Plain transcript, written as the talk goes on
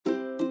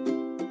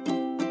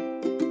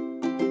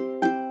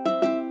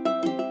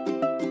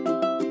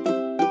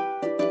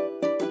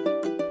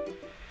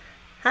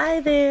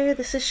Hi there,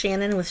 this is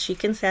Shannon with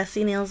Chic and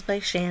Sassy Nails by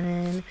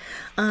Shannon.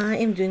 I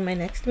am doing my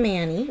next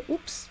mani.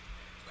 Oops,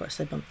 of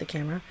course I bumped the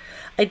camera.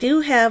 I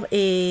do have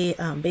a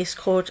base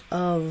coat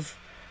of,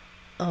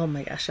 oh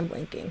my gosh, I'm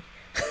blanking.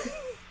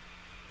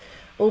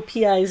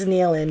 OPI's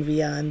Nail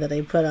Envy on that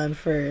I put on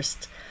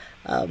first.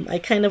 I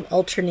kind of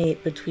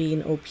alternate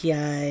between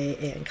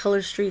OPI and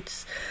Color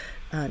Street's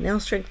nail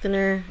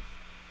strengthener.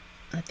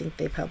 I think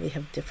they probably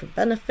have different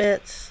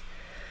benefits.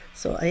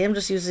 So I am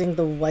just using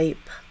the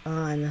wipe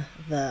on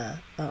the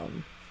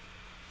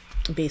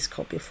base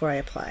coat before I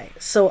apply.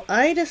 So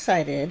I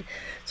decided,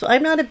 so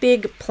I'm not a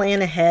big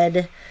plan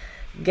ahead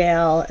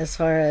gal as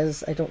far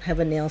as I don't have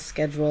a nail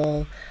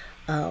schedule.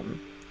 I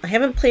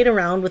haven't played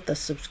around with the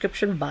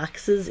subscription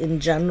boxes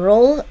in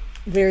general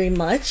very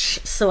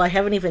much, so I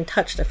haven't even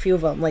touched a few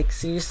of them. Like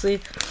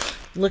seriously,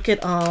 look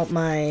at all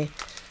my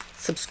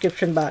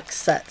subscription box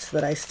sets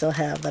that I still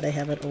have that I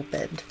haven't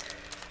opened.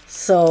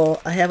 So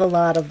I have a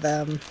lot of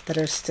them that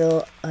are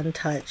still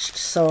untouched.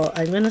 So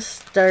I'm going to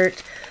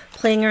start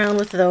playing around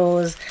with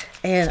those.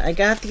 And I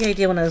got the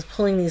idea when I was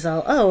pulling these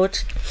all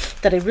out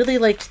that I really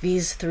liked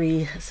these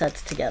three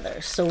sets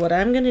together. So what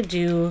I'm going to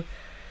do,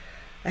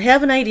 I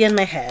have an idea in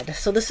my head.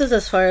 So this is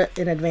as far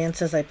in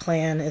advance as I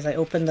plan, as I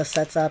open the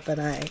sets up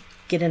and I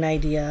get an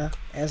idea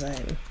as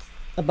I'm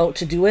about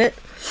to do it.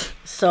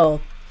 So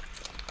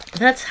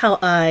that's how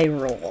I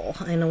roll.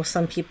 I know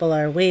some people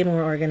are way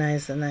more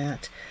organized than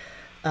that.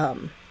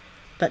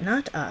 But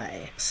not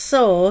I.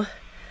 So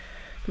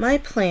my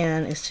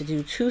plan is to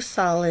do two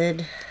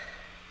solid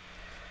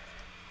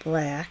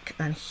black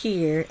on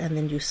here and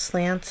then do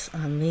slants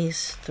on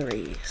these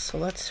three. So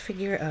let's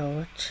figure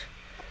out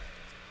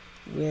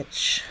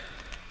which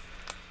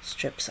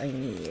strips I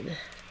need.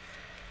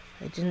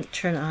 I didn't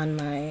turn on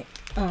my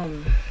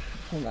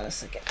hold on a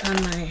second,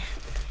 on my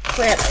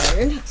flat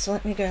iron, so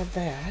let me grab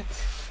that.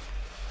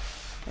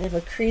 I have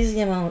a crazy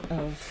amount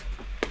of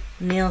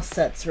nail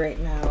sets right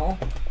now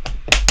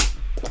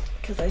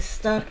because I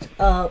stocked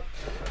up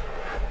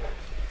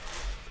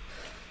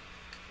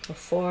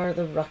before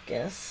the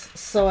ruckus.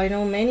 So I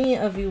know many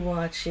of you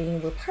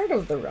watching were part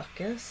of the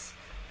ruckus.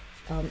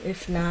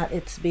 If not,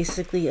 it's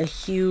basically a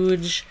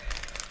huge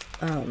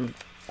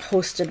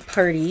hosted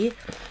party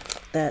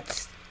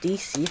that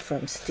Stacy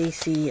from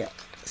Stacy's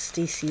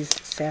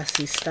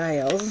Sassy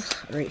Styles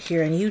right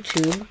here on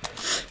YouTube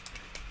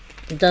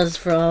does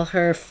for all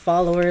her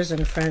followers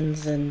and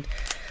friends and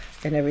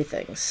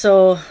everything.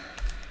 So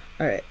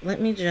all right, let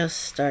me just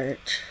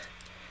start.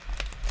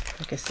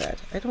 Like I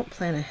said, I don't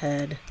plan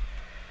ahead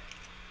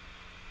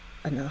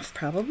enough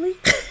probably.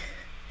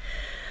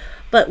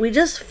 But we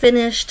just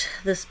finished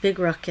this big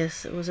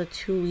ruckus. It was a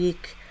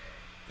 2-week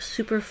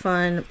super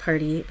fun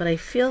party, but I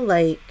kind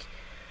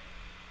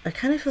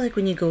of feel like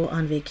when you go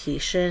on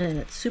vacation and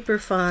it's super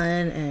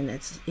fun and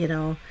it's, you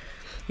know,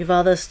 you have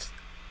all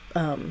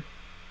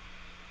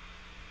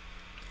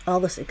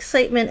this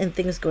excitement and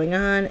things going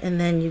on,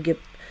 and then you get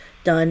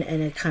done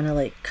and it kind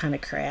of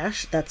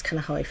crashed. That's kind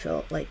of how I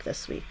feel like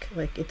this week.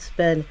 Like it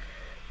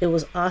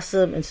was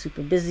awesome and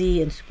super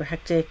busy and super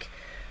hectic,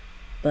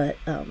 but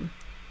and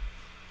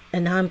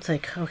now I'm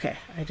like, okay,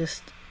 I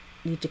just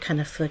need to kind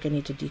of feel like I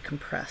need to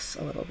decompress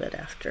a little bit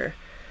after.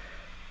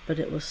 But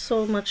it was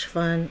so much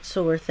fun,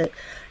 so worth it.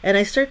 And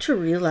I start to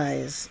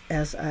realize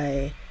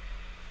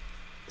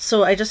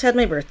so I just had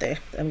my birthday.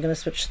 I'm gonna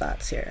switch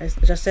thoughts here. I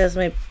just had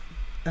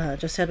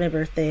my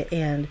birthday,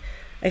 and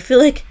I feel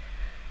like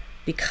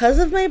because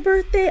of my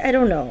birthday, I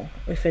don't know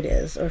if it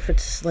is, or if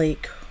it's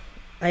like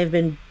I've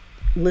been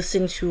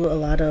listening to a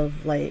lot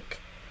of like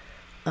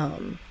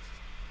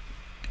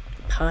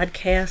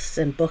podcasts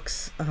and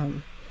books.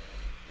 I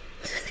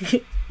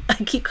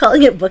keep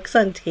calling it books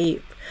on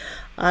tape,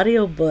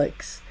 audio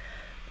books.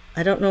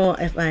 I don't know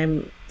if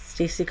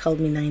Stacy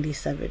called me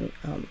 97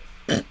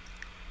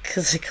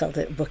 because I called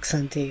it books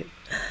on tape.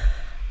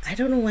 I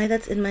don't know why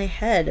that's in my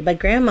head. My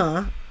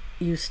grandma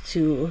used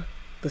to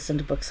listen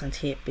to books on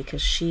tape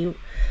because she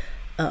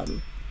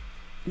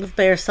lived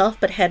by herself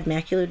but had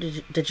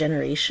macular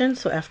degeneration,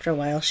 so after a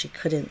while she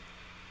couldn't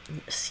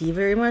see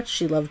very much.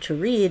 She loved to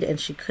read and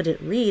she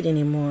couldn't read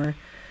anymore,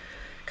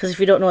 because if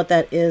you don't know what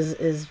that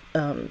is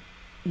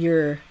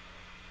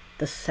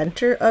the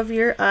center of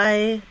your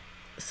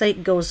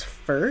eyesight goes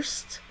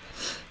first.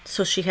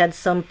 So she had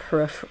some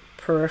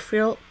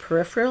peripheral,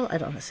 I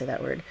don't know how to say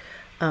that word,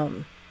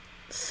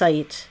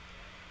 sight,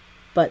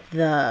 but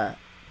the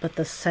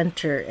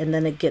center, and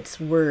then it gets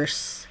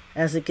worse.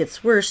 As it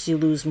gets worse, you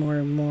lose more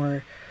and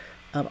more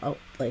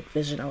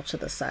vision out to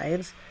the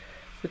sides,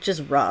 which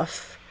is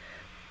rough.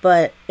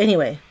 But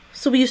anyway,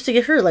 so we used to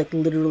give her like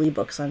literally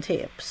books on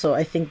tape. So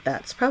I think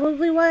that's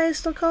probably why I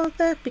still call it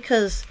that,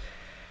 because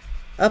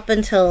up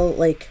until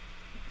like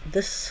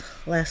this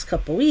last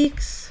couple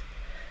weeks,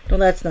 no,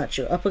 that's not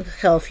true. Up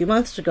until a few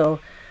months ago,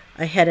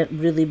 I hadn't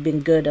really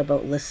been good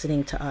about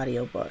listening to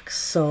audiobooks.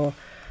 So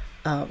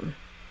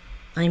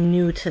I'm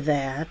new to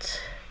that.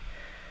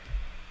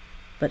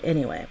 But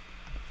anyway,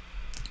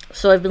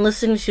 so I've been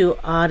listening to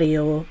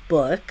audio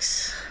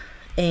books,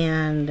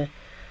 and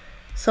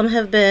some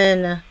have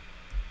been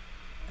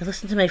I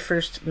listened to my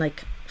first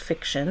like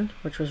fiction,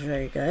 which was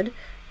very good,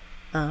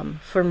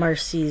 for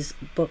Marcy's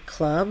book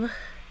club.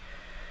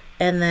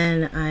 And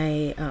then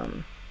I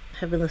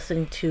have been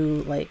listening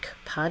to like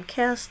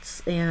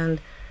podcasts and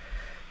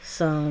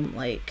some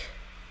like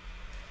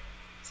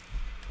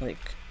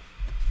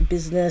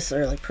business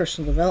or like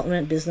personal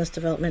development, business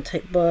development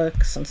type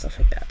books and stuff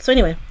like that. So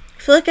anyway, I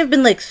feel like I've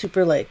been like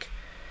super like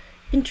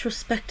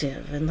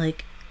introspective and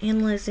like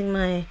analyzing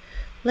my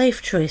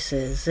life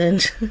choices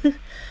and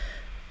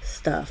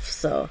stuff.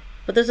 So,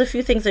 but there's a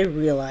few things I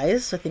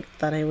realized I think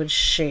that I would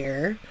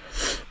share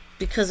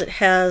because it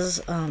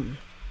has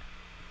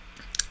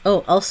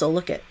oh, also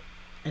look at,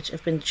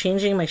 I've been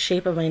changing my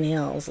shape of my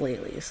nails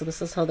lately, so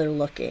this is how they're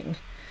looking.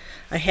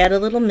 I had a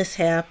little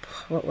mishap,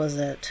 what was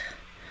it,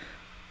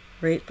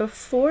 right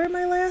before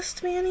my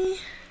last mani?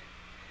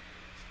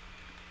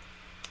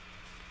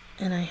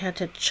 And I had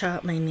to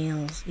chop my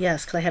nails.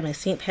 Yes, because I had my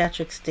St.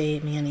 Patrick's Day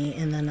mani,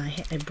 and then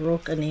I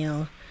broke a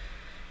nail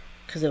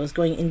because it was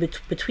going in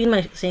between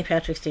my St.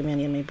 Patrick's Day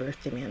mani and my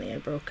birthday mani. I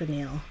broke a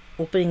nail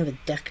opening the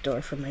deck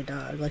door for my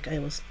dog. Like I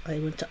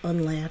went to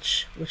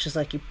unlatch, which is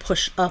like you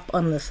push up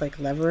on this like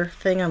lever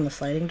thing on the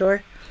sliding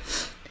door,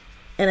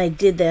 and I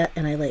did that,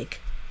 and I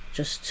like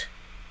just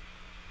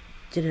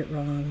did it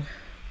wrong,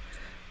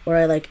 or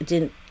I like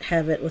didn't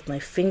have it with my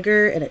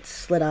finger and it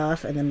slid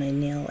off, and then my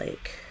nail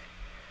like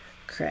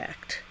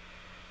cracked.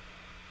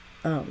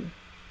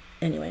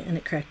 Anyway, and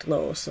it cracked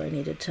low, so I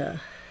needed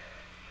to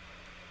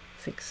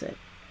fix it.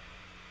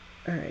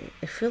 Alright,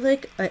 I feel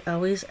like I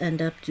always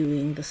end up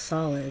doing the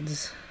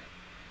solids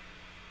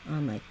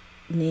on my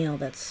nail.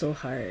 That's so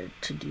hard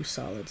to do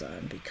solids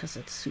on because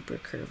it's super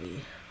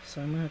curvy.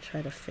 So I'm going to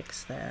try to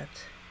fix that.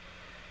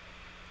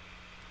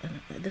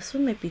 And this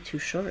one might be too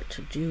short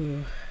to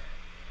do.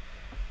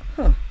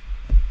 Huh.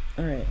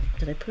 Alright,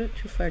 did I put it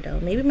too far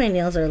down? Maybe my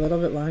nails are a little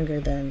bit longer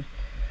than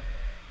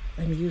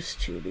I'm used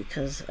to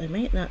because I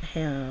might not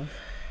have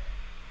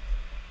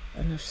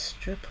enough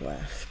strip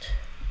left.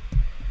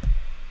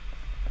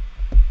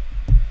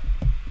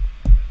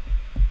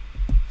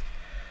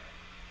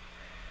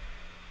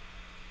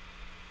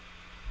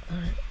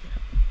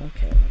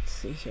 Okay, let's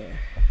see here.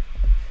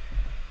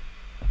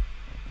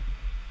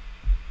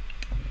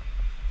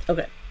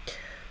 Okay,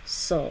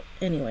 so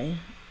anyway,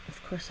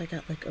 of course I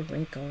got like a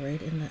wrinkle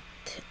right in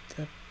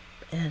the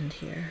end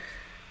here.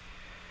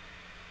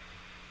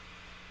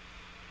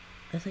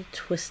 I like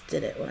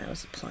twisted it when I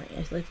was applying.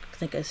 I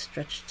think I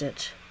stretched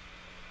it.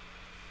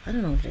 I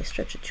don't know, did I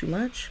stretch it too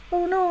much?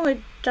 Oh no,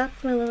 I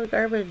dropped my little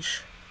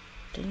garbage.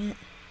 Dang it.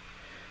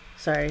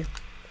 Sorry.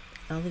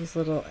 All these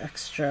little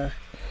extra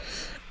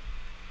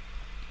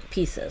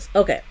pieces.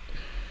 Okay.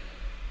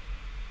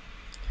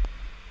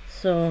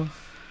 So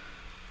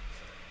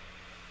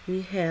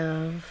we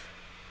have,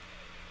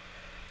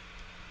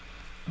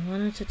 I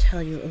wanted to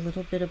tell you a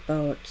little bit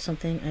about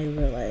something I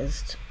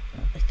realized.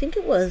 I think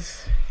it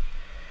was,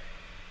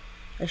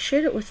 I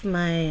shared it with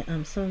my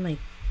some of my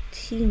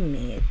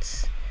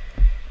teammates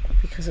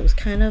because it was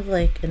kind of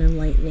like an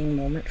enlightening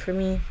moment for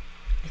me.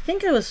 I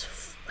think I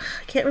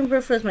can't remember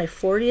if it was my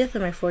 40th or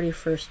my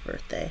 41st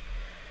birthday.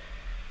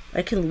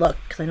 I can look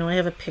because I know I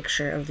have a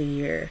picture of the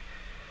year.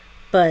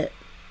 But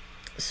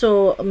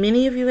so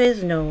many of you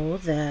guys know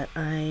that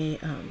I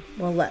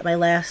my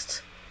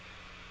last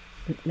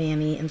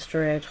mani and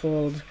story I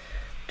told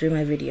during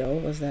my video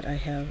was that I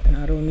have an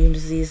autoimmune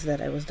disease that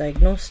I was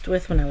diagnosed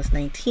with when I was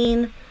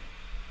 19.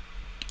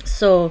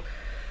 So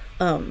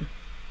and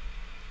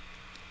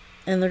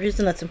the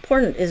reason that's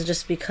important is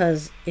just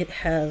because it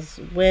has,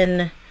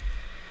 when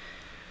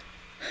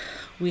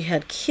we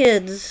had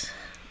kids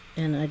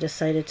and I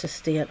decided to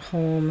stay at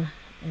home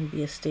and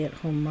be a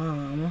stay-at-home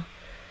mom,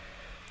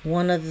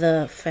 one of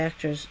the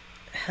factors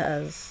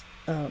has,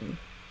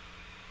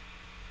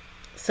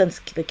 since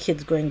the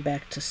kids going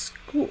back to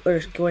school,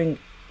 or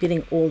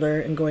getting older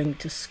and going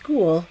to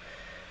school,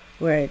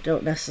 where I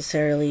don't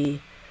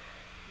necessarily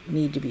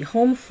need to be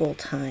home full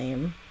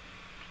time,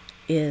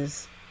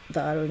 is the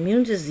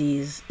autoimmune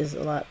disease is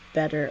a lot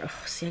better.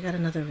 Oh, see, I got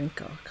another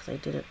wrinkle because I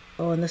did it.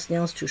 Oh, and this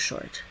nail's too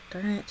short.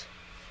 Darn it.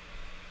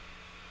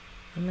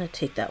 I'm going to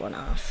take that one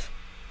off.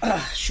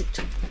 Ah, shoot.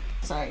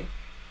 Sorry.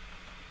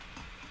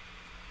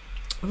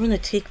 I'm going to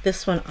take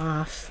this one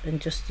off and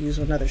just use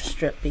another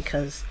strip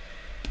because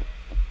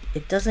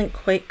it doesn't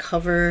quite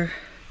cover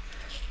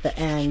the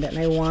end, and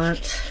I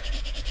want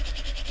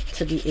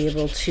to be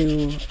able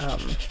to,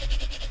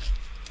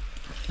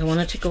 I want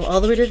it to go all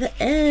the way to the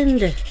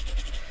end. It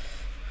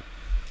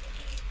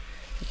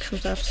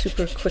comes off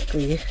super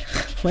quickly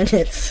when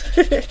it's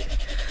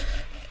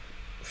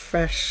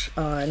fresh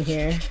on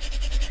here.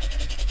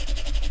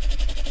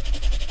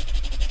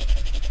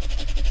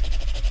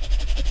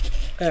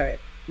 Alright,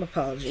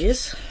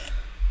 apologies.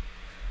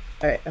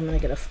 Alright, I'm gonna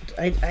get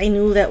I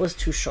knew that was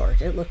too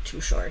short. It looked too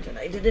short, and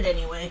I did it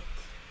anyway.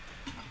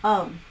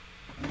 Alright,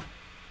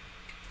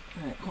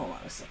 hold on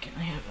a second.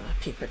 I have a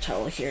paper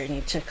towel here. I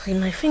need to clean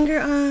my finger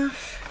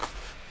off.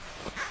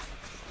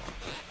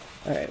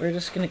 Alright, we're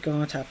just gonna go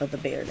on top of the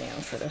bare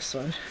nail for this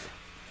one.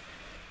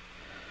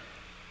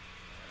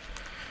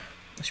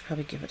 I should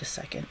probably give it a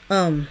second.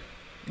 Are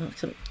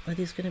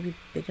these going to be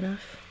big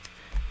enough?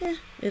 Yeah,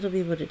 it'll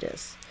be what it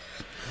is.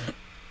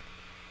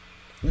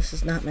 This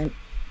is not my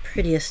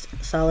prettiest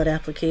solid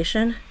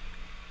application,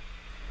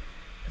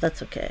 but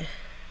that's okay.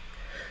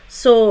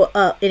 So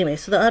anyway,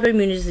 so the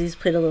autoimmune disease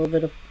played a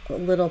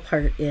little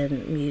part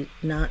in me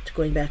not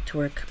going back to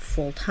work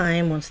full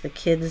time once the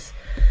kids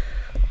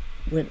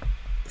went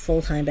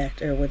full time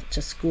back or went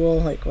to school.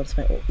 Like once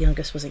my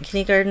youngest was in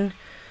kindergarten.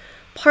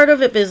 Part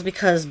of it is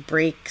because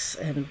breaks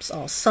and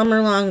all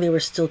summer long they were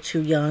still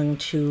too young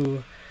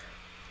to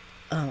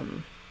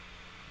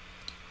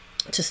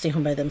stay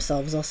home by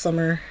themselves all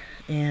summer.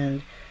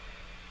 And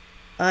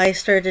I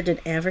started in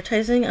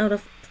advertising out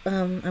of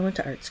I went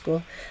to art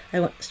school.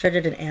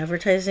 Started in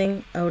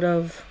advertising out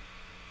of,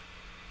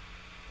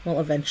 well,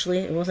 eventually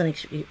it wasn't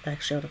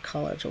actually out of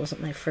college. It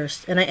wasn't my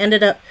first, and I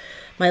ended up,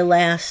 my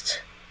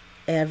last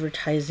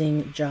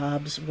advertising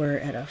jobs were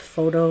at a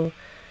photo.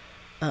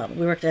 I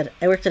worked at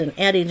an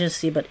ad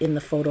agency, but in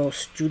the photo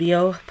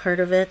studio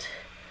part of it,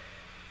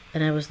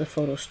 and I was the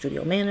photo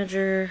studio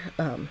manager.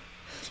 And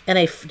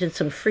I did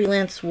some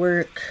freelance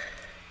work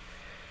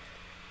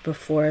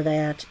before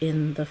that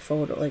in the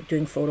photo, like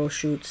doing photo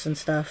shoots and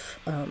stuff,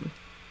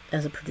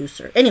 as a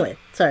producer. Anyway,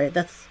 sorry,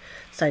 that's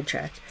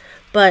sidetracked.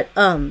 But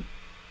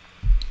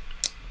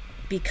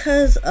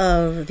because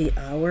of the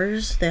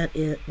hours that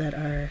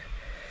are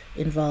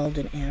involved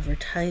in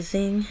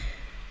advertising,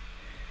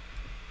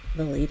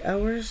 the late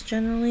hours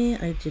generally,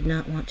 I did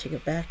not want to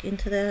get back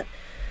into that.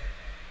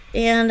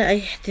 And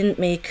I didn't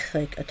make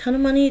like a ton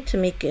of money to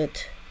make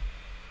it,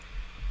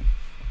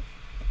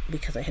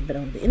 because I had been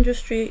out of the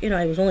industry. You know,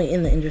 I was only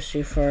in the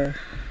industry for,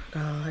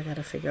 I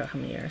gotta figure out how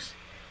many years.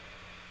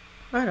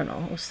 I don't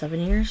know, it was 7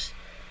 years.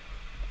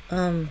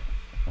 But,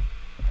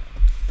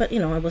 you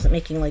know, I wasn't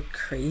making like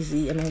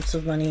crazy amounts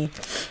of money.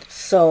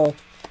 So,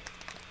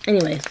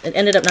 anyway, it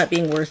ended up not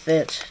being worth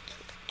it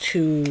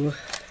to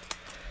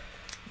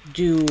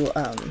do,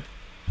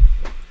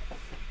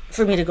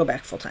 for me to go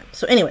back full time.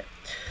 So anyway,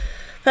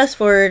 fast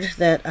forward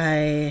that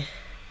I've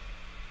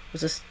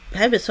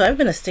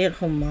been a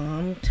stay-at-home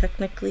mom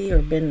technically, or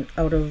been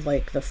out of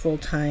like the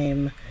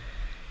full-time,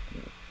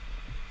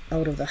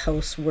 out of the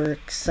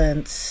housework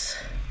since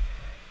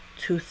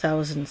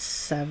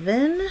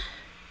 2007,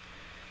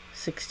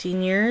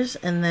 16 years.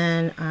 And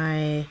then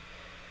I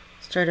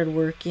started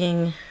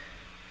working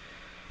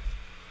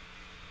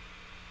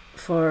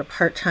for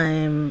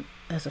part-time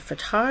as a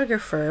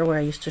photographer, where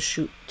I used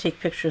to take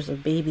pictures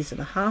of babies in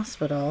the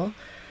hospital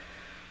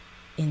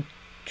in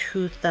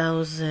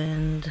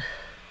 2000,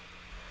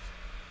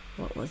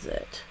 what was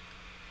it,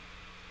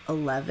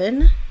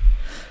 11.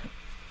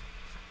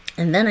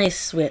 And then I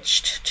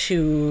switched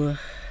to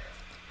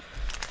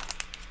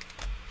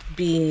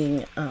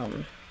being,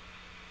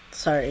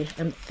 sorry,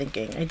 I'm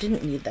thinking, I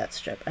didn't need that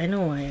strip. I know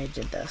why I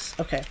did this.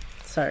 Okay,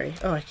 sorry.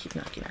 Oh, I keep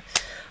knocking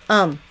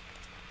it.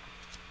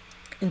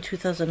 In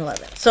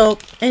 2011. So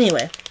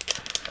anyway,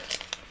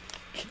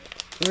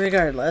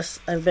 regardless,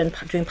 I've been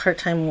doing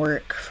part-time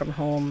work from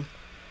home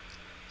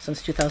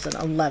since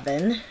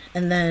 2011.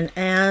 And then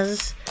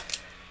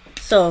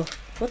so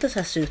what this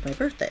has to do with my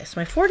birthday. It's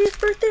my 40th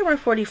birthday or my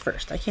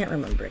 41st. I can't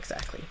remember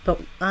exactly.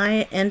 But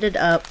I ended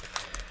up,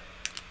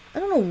 I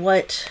don't know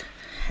what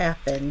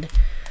happened,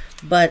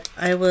 but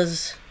I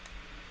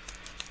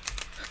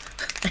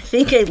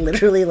think I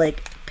literally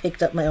like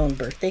picked up my own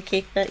birthday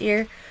cake that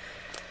year.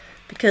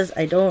 Because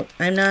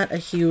I'm not a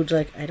huge,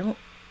 like, I don't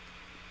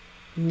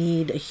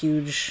need a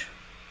huge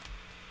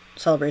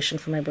celebration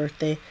for my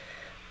birthday.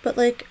 But,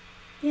 like,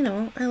 you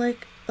know, I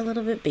like a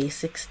little bit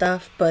basic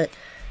stuff.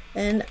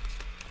 And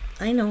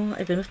I know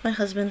I've been with my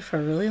husband for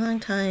a really long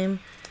time.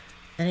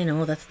 And I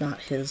know that's not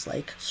his,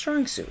 like,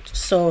 strong suit.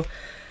 So,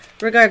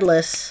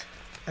 regardless,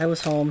 I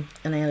was home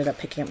and I ended up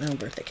picking up my own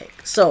birthday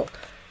cake. So,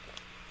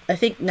 I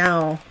think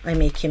now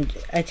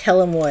I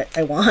tell him what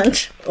I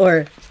want,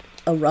 or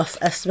a rough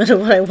estimate of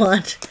what I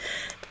want,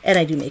 and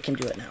I do make him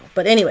do it now.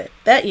 But anyway,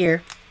 that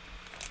year,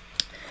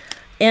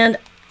 and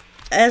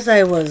as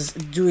I was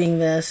doing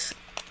this,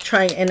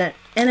 and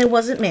I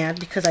wasn't mad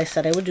because I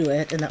said I would do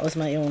it, and that was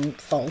my own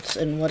fault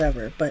and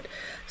whatever. But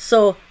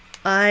so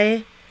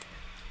I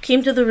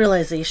came to the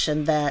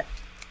realization that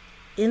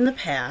in the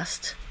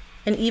past,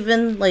 and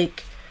even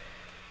like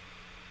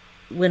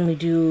when we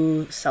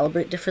do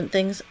celebrate different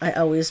things, I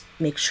always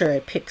make sure I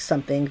pick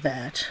something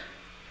that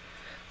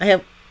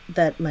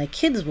my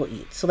kids will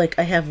eat. So like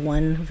I have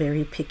one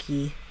very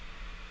picky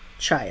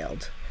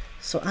child.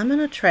 So I'm going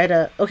to try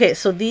to, okay,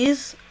 so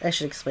these, I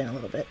should explain a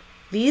little bit.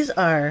 These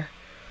are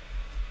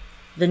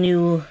the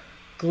new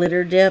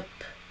glitter dip,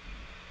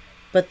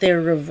 but they're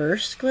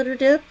reverse glitter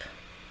dip.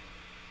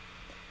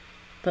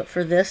 But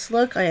for this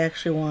look, I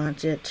actually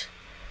want it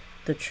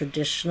the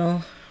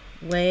traditional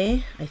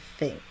way, I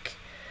think.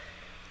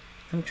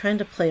 I'm trying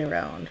to play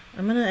around.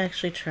 I'm going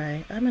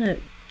to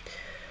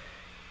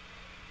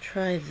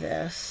try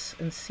this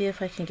and see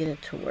if I can get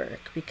it to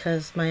work,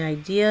 because my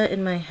idea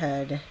in my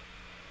head,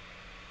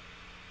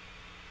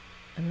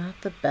 I'm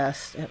not the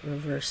best at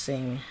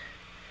reversing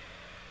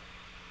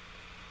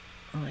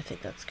Oh, I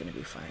think that's going to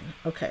be fine.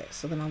 Okay,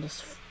 so then I'll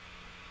just...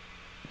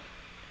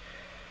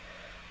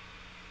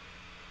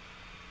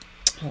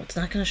 Oh, it's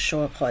not going to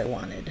show up how I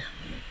wanted.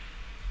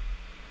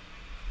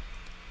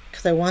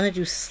 Because I want to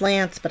do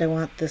slants, but I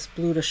want this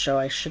blue to show.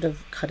 I should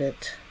have cut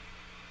it.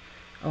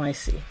 Oh, I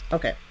see.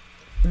 Okay.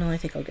 No, I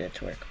think I'll get it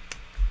to work.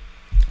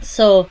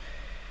 So,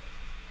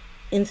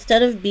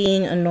 instead of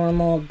being a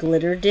normal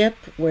glitter dip,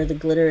 where the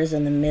glitter is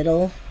in the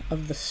middle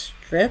of the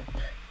strip,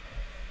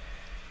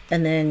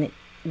 and then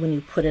when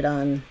you put it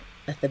on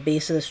at the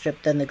base of the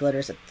strip, then the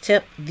glitter's at the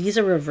tip, these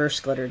are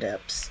reverse glitter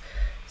dips.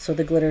 So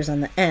the glitter's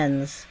on the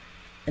ends,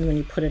 and when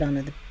you put it on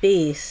at the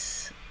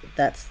base,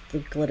 that's the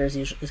glitter's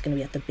usually is going to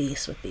be at the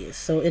base with these.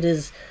 So it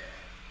is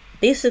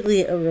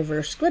basically a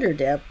reverse glitter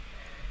dip,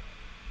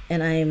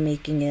 and I am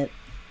making it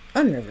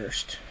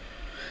unreversed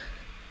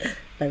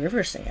by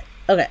reversing it.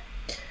 Okay,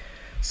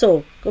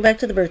 so go back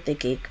to the birthday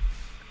cake.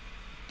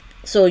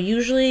 So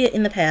usually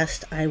in the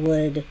past, I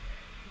would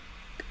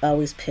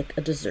always pick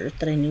a dessert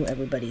that I knew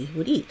everybody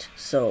would eat.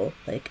 So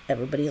like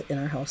everybody in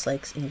our house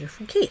likes angel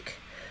food cake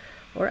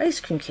or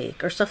ice cream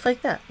cake or stuff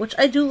like that, which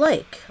I do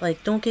like.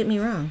 Like, don't get me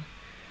wrong,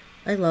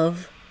 I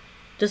love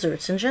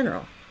desserts in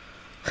general.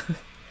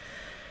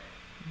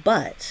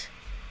 But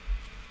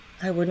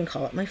I wouldn't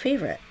call it my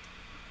favorite.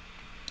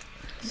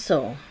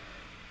 So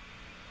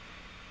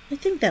I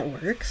think that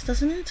works,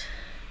 doesn't it?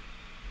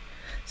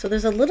 So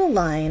there's a little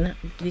line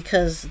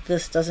because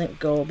this doesn't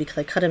go, because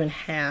I cut them in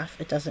half,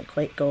 it doesn't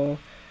quite go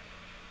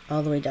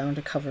all the way down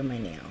to cover my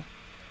nail.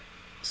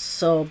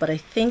 So, but I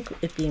think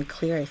it being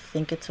clear, I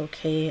think it's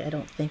okay. I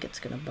don't think it's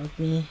gonna bug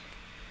me.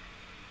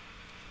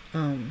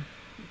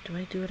 Do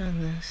I do it on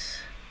this?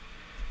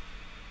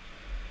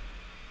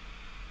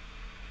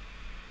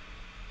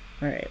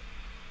 All right.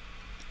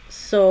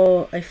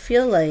 So I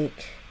feel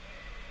like,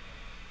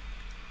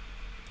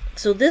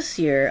 so this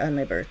year on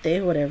my birthday,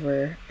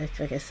 whatever,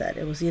 like I said,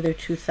 it was either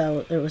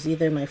 2000, it was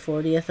either my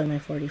 40th or my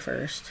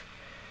 41st.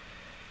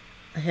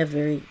 I have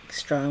very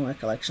strong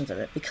recollections of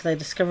it because I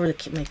discovered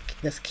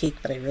this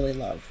cake that I really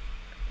love.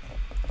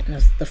 And it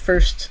was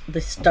the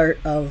start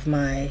of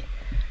my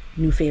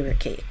new favorite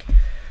cake.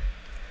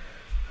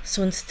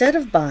 So instead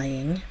of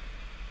buying,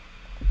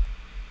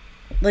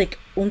 like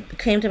when it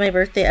came to my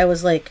birthday, I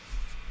was like,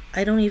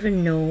 I don't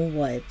even know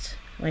what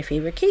my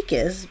favorite cake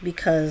is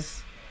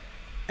because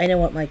I know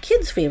what my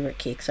kids' favorite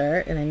cakes are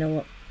and I know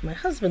what my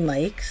husband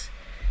likes,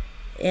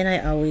 and I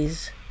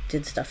always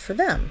did stuff for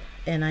them.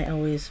 And I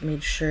always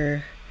made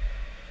sure.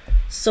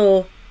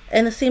 So,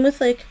 and the same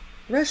with like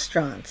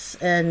restaurants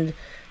and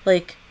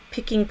like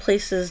picking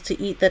places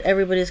to eat that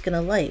everybody's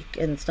gonna like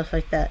and stuff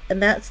like that.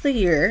 And that's the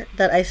year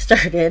that I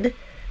started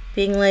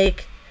being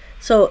like,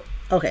 so,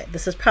 okay,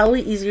 this is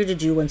probably easier to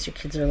do once your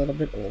kids are a little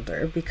bit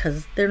older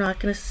because they're not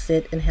gonna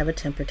sit and have a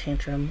temper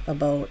tantrum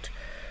about,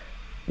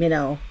 you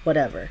know,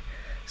 whatever.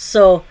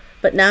 So,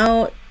 but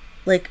now,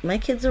 like, my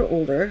kids are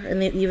older,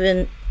 and they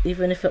even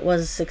if it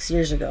was 6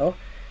 years ago,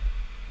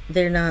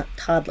 they're not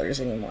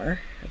toddlers anymore.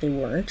 They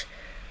weren't.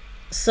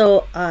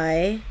 So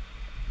I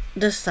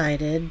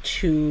decided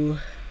to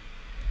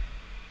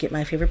get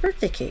my favorite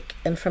birthday cake.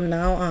 And from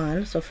now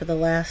on, so for the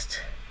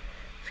last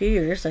few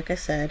years, like I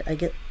said, I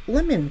get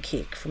lemon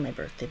cake for my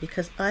birthday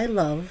because I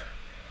love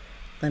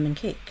lemon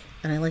cake.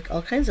 And I like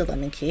all kinds of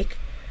lemon cake.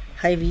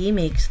 Hy-Vee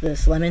makes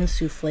this lemon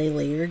souffle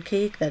layered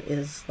cake that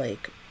is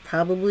like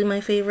probably my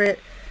favorite.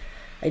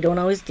 I don't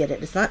always get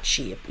it. It's not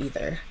cheap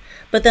either.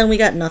 But then we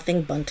got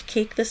nothing bundt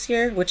cake this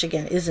year, which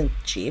again isn't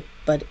cheap,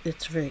 but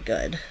it's very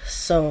good.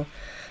 So,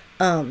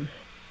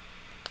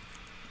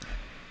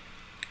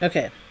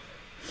 okay.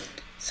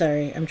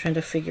 Sorry, I'm trying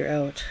to figure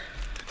out.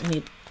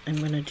 I'm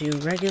gonna do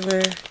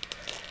regular.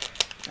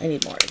 I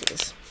need more of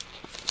these.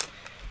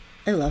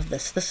 I love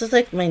this. This is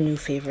like my new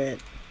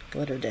favorite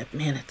glitter dip.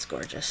 Man, it's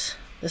gorgeous.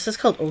 This is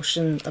called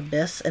Ocean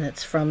Abyss, and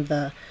it's from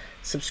the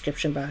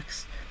subscription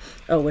box.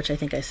 Oh, which I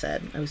think I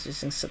said. I was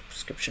using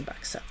subscription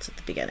box sets at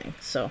the beginning.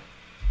 So,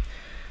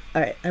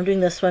 all right, I'm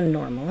doing this one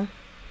normal.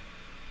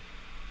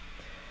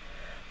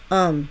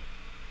 I'm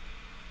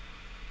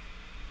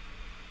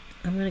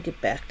going to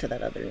get back to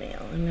that other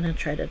nail. I'm going to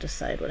try to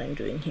decide what I'm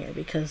doing here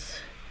because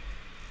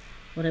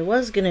what I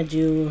was going to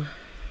do,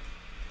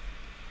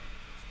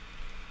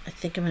 I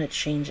think I'm going to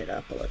change it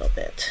up a little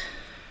bit.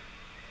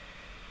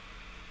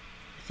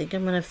 I think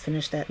I'm going to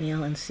finish that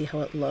nail and see how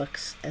it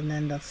looks, and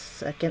then the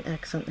second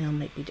accent nail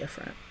might be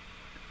different.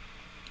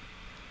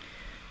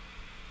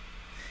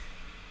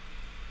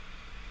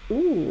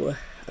 Ooh,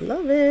 I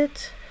love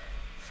it.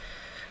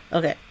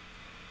 Okay,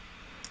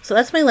 so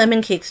that's my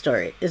lemon cake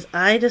story, is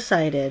I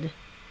decided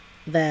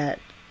that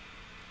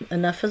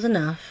enough is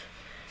enough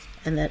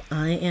and that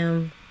I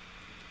am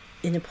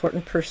an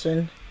important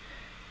person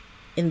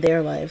in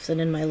their lives and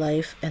in my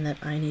life, and that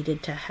I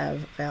needed to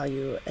have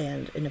value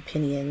and an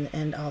opinion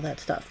and all that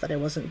stuff, that I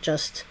wasn't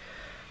just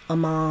a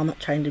mom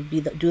trying to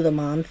do the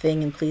mom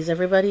thing and please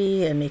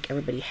everybody and make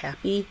everybody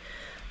happy.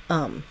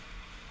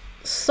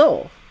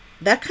 So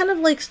that kind of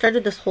like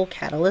started this whole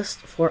catalyst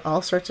for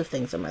all sorts of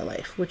things in my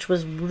life, which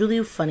was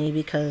really funny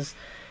because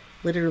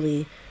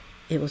literally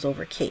it was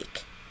over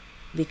cake,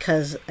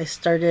 because I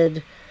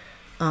started,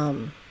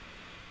 I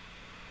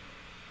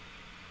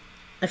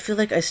feel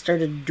like I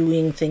started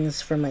doing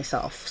things for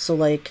myself. So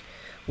like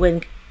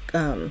when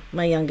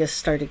my youngest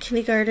started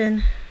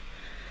kindergarten,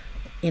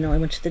 I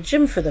went to the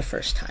gym for the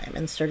first time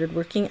and started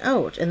working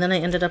out. And then I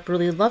ended up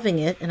really loving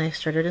it, and I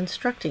started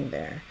instructing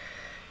there.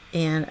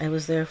 And I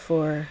was there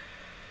for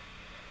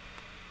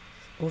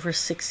over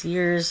 6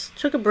 years.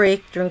 Took a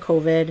break during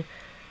COVID.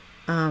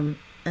 And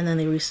then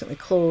they recently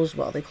closed.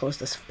 Well, they closed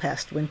this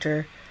past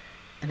winter.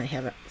 And I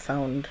haven't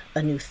found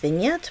a new thing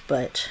yet,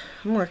 but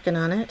I'm working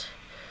on it.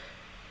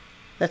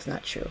 That's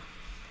not true.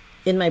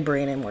 In my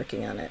brain, I'm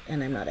working on it,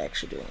 and I'm not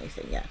actually doing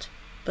anything yet.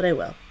 But I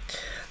will.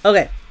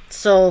 Okay,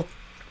 so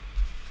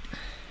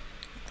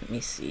let me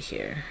see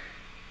here.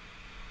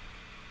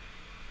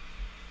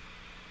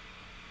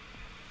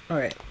 All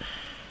right.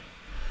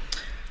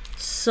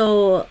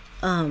 So,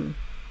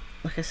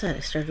 like I said, I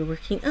started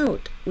working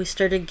out. We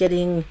started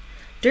getting,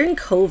 during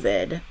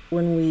COVID,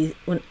 when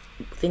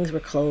things were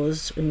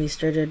closed,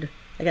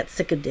 I got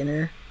sick of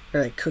dinner,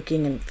 or like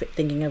cooking and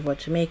thinking of what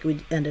to make.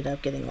 We ended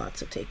up getting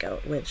lots of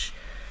takeout, which,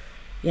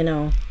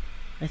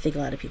 I think a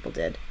lot of people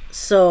did.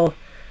 So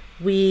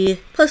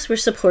plus we're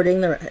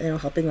supporting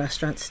helping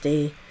restaurants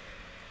stay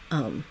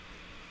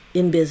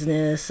in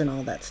business and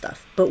all that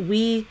stuff. But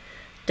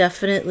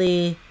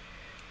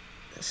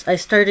I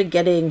started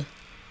getting,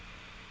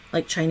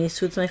 like, Chinese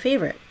food's my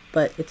favorite,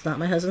 but it's not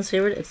my husband's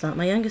favorite. It's not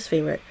my youngest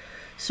favorite.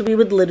 So we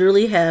would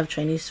literally have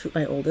Chinese food.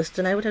 My oldest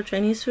and I would have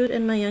Chinese food,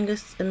 and my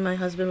youngest and my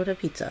husband would have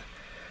pizza.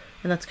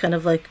 And that's kind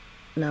of like,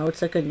 now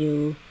it's like a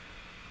new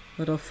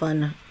little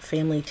fun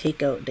family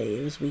takeout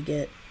days we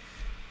get.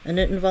 And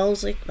it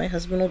involves, like, my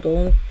husband will go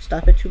and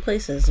stop at 2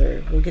 places,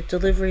 or we'll get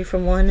delivery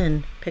from one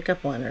and pick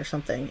up one or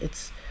something.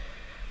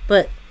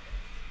 But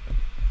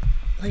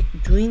like,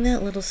 doing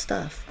that little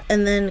stuff.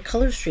 And then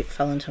Color Street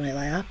fell into my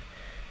lap,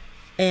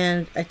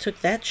 and I took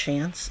that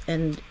chance,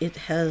 and it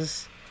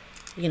has,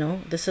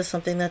 this is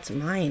something that's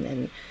mine.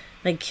 And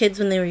my kids,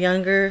 when they were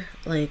younger,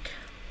 like,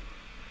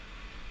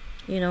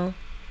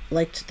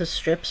 liked the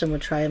strips and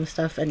would try them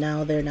stuff, and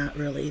now they're not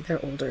really.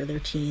 They're older, they're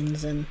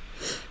teens, and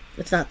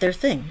it's not their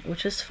thing,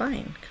 which is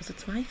fine, because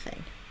it's my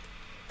thing.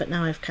 But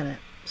now I've kind of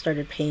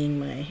started paying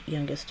my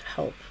youngest to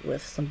help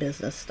with some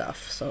business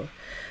stuff, so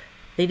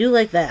they do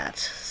like that.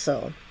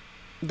 So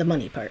the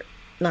money part,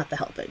 not the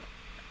helping.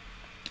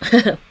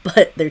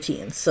 But they're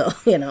teens, so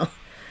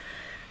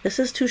this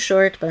is too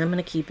short, but I'm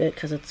gonna keep it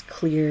because it's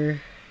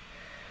clear,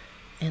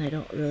 and I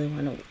don't really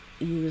want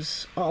to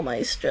use all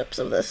my strips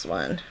of this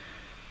one.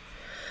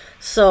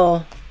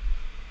 So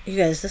you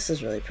guys, this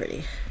is really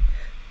pretty.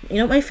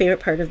 My favorite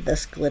part of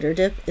this glitter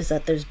dip is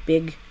that there's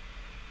big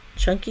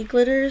chunky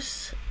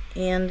glitters,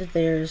 and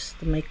there's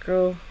the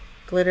micro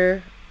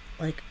glitter,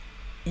 like,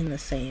 in the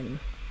same.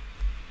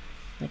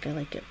 Like, I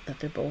like it that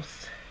they're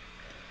both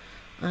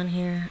on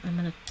here. I'm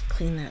gonna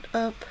clean that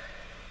up.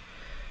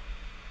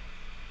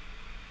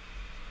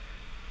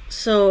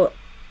 So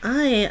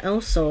I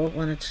also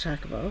wanted to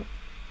talk about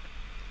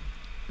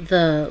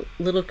the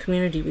little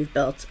community we've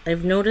built.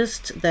 I've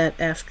noticed that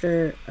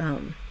after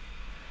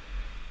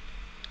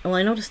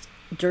I noticed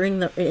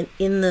during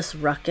in this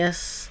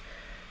ruckus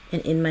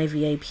and in my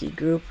VIP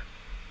group,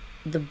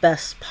 the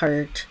best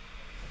part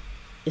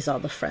is all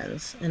the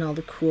friends and all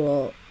the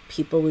cool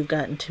people we've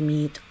gotten to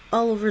meet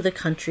all over the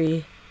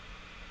country,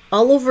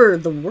 all over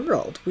the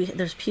world.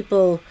 There's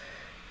people,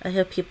 I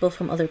have people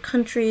from other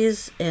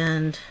countries,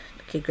 and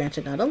okay,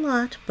 granted not a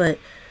lot, but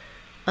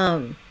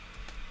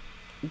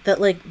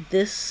that, like,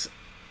 this,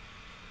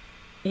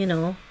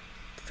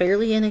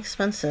 fairly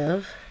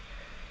inexpensive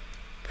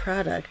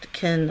product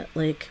can,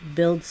 like,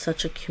 build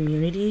such a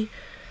community.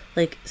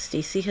 Like,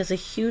 Stacy has a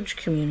huge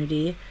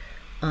community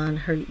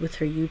with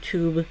her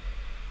YouTube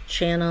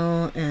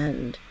channel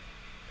and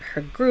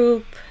her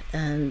group,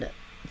 and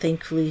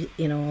thankfully,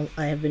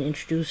 I have been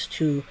introduced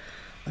to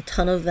a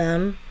ton of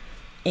them,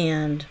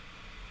 and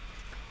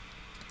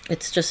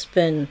it's just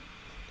been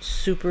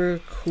super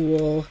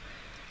cool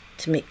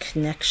to make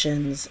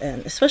connections,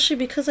 and especially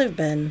because I've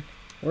been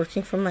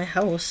working from my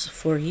house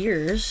for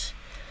years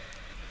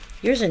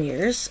and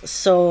years,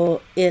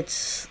 so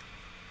it's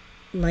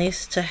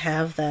nice to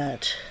have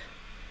that.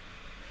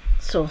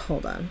 So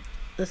hold on,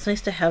 it's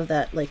nice to have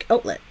that, like,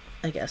 outlet,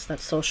 I guess, that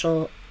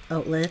social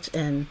outlet.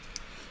 And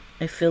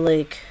I feel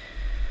like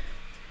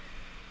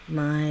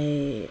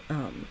we're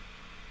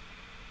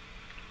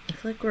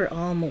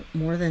all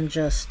more than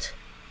just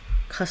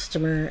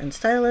customer and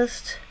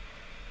stylist,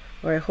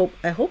 or I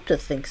hope to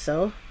think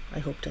so.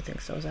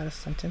 Is that a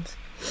sentence?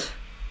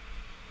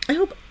 I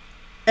hope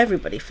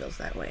everybody feels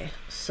that way.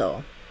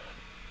 So,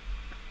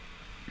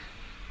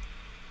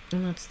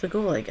 and that's the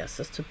goal, I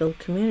guess, is to build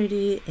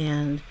community.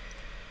 And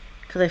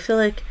because I feel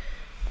like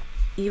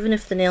even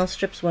if the nail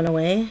strips went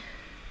away,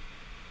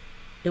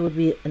 it would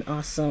be an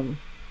awesome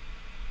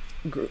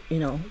group,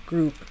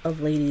 group of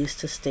ladies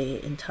to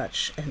stay in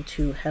touch and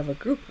to have a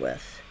group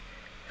with.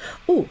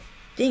 Oh,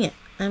 dang it,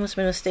 I almost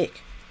made a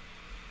mistake.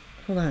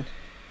 Hold on.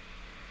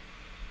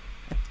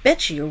 I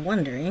Bet you're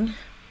wondering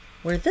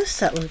where this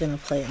set was going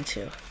to play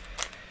into.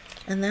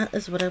 And that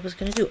is what I was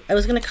going to do. I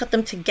was going to cut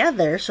them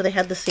together so they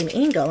had the same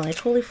angle, and I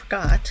totally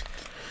forgot.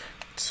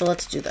 So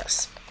let's do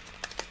this.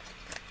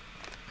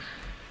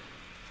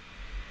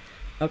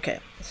 Okay,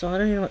 so I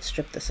don't even know what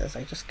strip this is.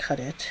 I just cut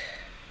it.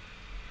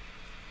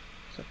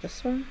 Is it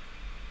this one?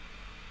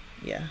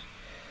 Yeah.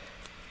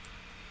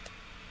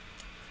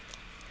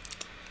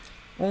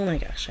 Oh my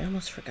gosh, I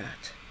almost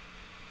forgot.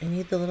 I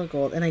need the little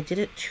gold, and I did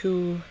it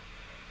too.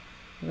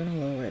 I'm going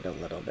to lower it a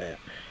little bit.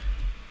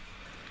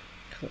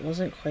 It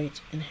wasn't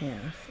quite in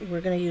half. We're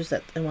going to use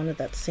that. I wanted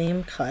that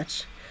same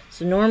cut.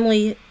 So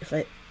normally,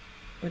 where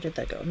did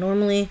that go?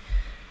 Normally,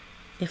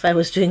 if I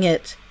was doing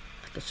it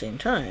at the same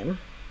time,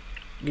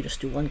 you just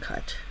do one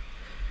cut.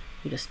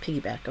 You just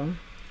piggyback them.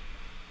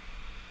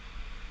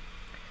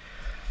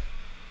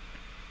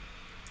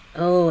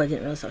 Oh, I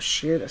didn't realize how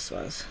sheer this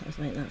was. This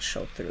might not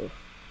show through.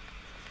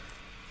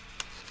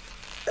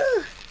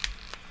 Ugh,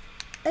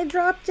 I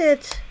dropped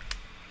it.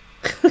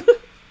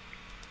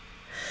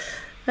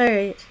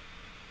 Alright.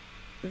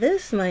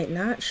 This might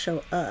not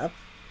show up.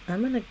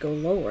 I'm going to go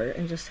lower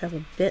and just have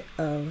a bit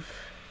of...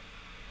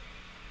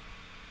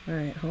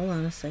 Alright, hold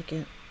on a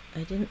second.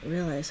 I didn't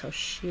realize how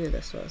sheer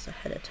this was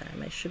ahead of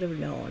time. I should have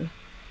known.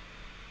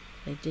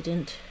 I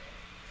didn't.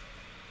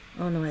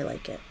 Oh no, I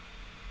like it.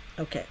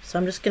 Okay, so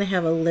I'm just going to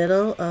have a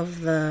little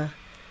of the...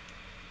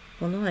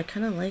 Well, no, I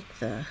kind of like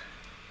the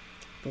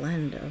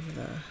blend of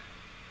the...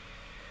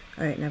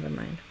 Alright, never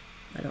mind.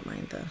 I don't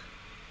mind the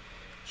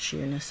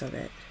sheerness of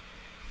it.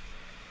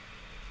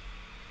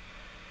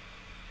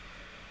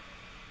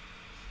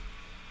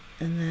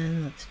 And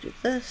then let's do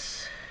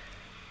this.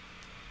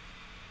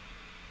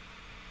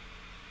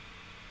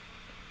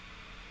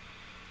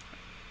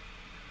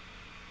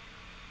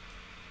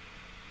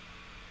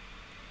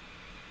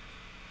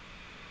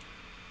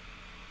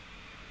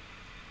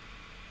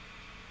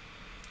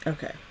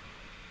 Okay.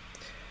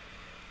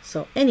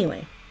 So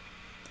anyway,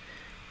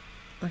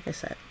 like I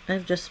said,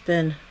 I've just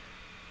been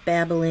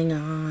babbling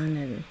on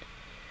and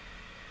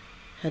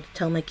had to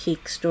tell my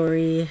cake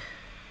story.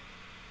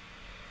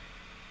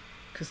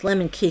 Because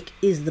lemon cake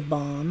is the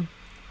bomb.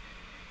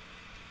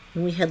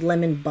 When we had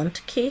lemon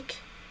bundt cake,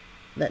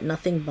 that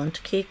Nothing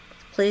Bundt Cake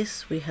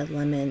place, we had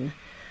lemon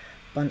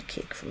bundt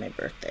cake for my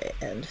birthday,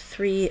 and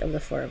 3 of the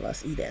 4 of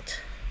us eat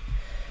it.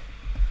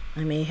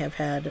 I may have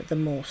had the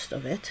most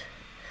of it.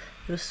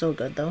 It was so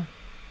good though.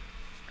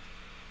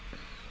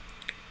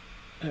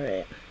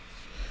 Alright.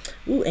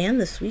 Ooh, and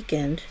this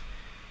weekend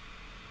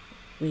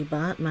we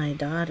bought my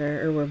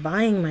daughter, or we're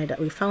buying my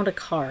daughter, we found a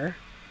car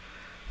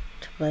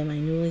to buy my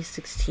newly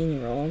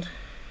 16-year-old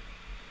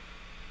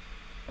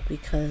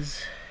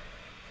because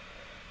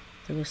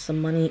there was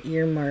some money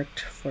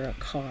earmarked for a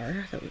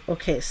car.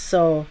 Okay,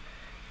 so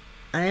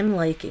I'm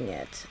liking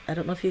it. I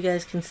don't know if you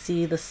guys can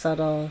see the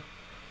subtle.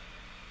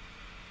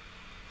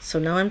 So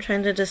now I'm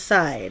trying to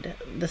decide.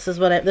 This was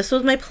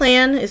my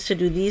plan, is to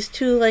do these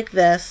 2 like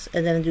this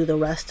and then do the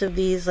rest of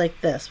these like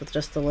this with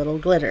just a little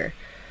glitter.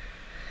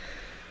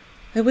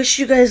 I wish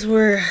you guys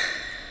were...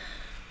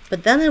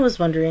 But then I was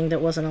wondering, there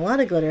wasn't a lot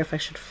of glitter, if I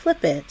should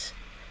flip it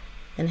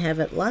and have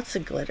it lots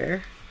of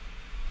glitter.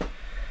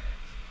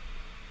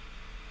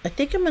 I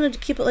think I'm going to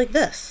keep it like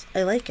this.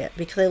 I like it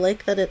because I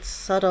like that it's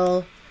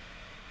subtle,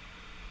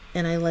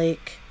 and I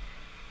like,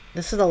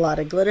 this is a lot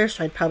of glitter,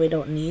 so I probably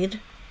don't need.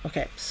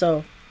 Okay,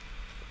 so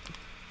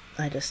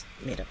I just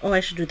made it. Oh, I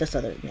should do this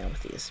other nail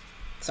with these.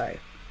 Sorry.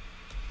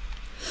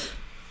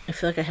 I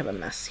feel like I have a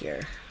mess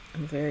here.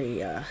 I'm very,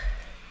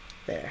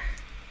 there.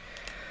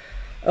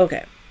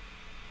 Okay.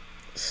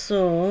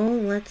 So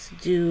let's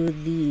do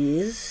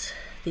these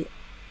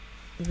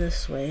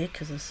this way,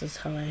 because this is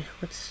how I,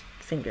 what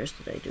fingers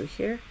did I do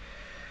here?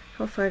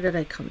 How far did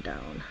I come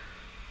down?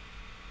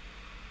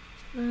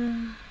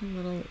 A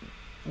little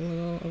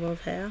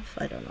above half?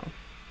 I don't know.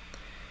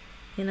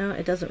 You know,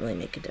 it doesn't really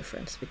make a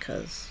difference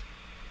because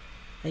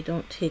I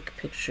don't take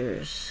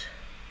pictures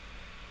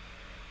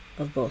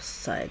of both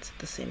sides at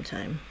the same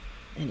time.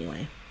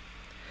 Anyway.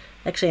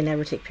 Actually, I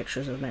never take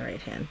pictures of my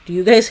right hand. Do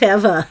you guys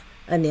have a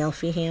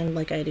nail-free hand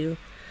like I do?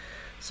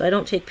 So I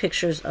don't take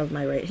pictures of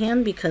my right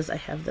hand because I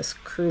have this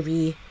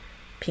curvy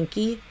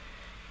pinky,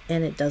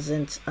 and it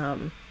doesn't,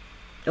 oh,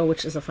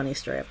 which is a funny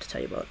story I have to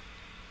tell you about.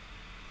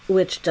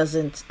 Which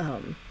doesn't,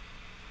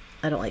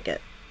 I don't like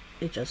it.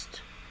 It's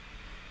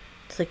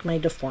like my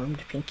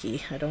deformed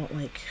pinky. I don't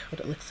like what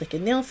it looks like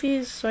in nail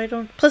fees, so I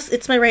don't. Plus,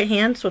 it's my right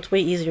hand, so it's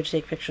way easier to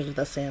take pictures with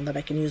this hand that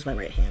I can use my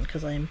right hand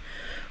because I'm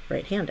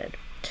right-handed.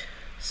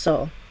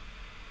 So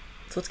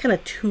it's kind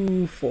of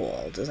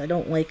twofold, is I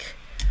don't like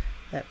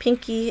that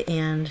pinky,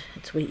 and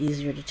it's way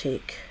easier to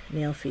take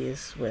nail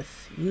fees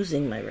with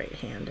using my right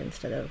hand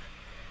instead of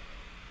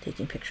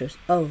taking pictures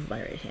of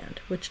my right hand,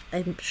 which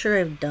I'm sure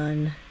I've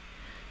done.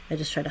 I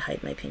just try to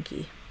hide my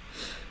pinky.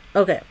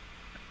 Okay.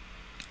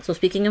 So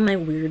speaking of my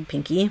weird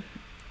pinky,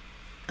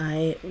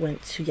 I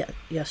went to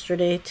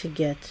yesterday to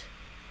get,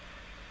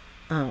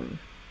 I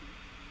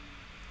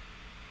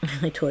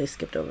totally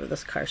skipped over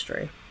this car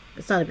story.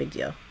 It's not a big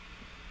deal.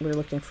 we're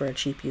looking for a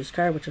cheap used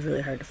car, which is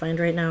really hard to find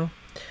right now.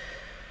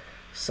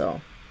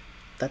 So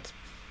that's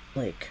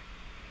like,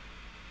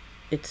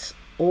 it's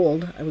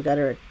old. We got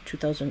her a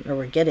 2000, or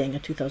we're getting a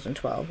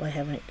 2012. I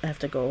have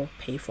to go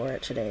pay for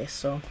it today.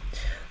 So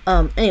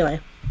anyway,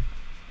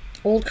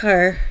 old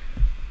car,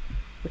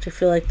 which I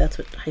feel like that's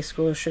what high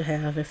schoolers should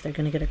have if they're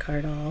going to get a car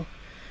at all.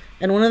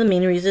 And one of the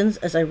main reasons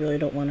is I really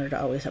don't want her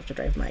to always have to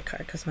drive my car,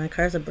 because my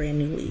car is a brand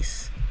new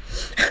lease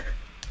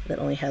that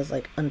only has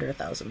like under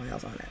 1,000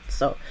 miles on it.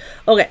 So,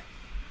 okay.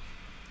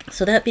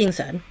 So that being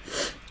said,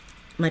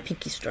 my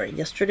Pinky story.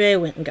 Yesterday I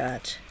went and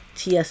got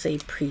TSA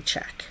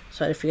pre-check.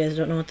 So if you guys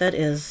don't know what that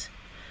is,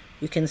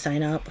 you can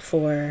sign up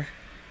for,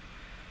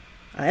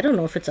 I don't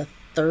know if it's a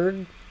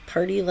third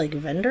party like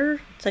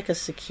vendor. It's like a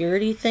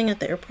security thing at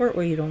the airport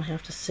where you don't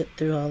have to sit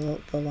through all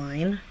the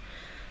line.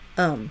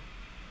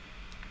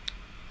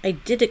 I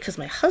did it because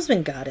my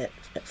husband got it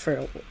for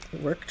a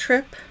work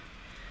trip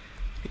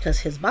because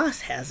his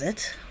boss has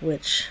it,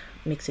 which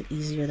makes it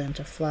easier than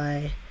to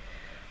fly.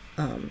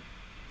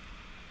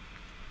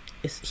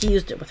 He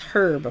used it with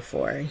her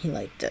before and he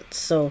liked it,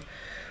 so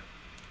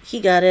he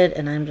got it,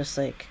 and I'm just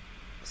like,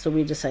 so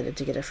we decided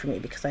to get it for me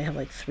because I have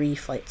like 3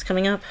 flights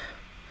coming up.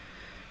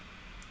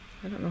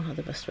 I don't know how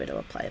the best way to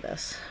apply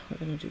this. We're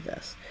gonna do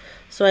this.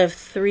 So I have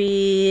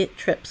 3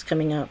 trips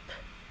coming up,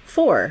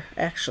 4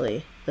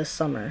 actually this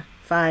summer,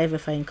 5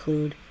 if I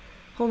include,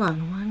 hold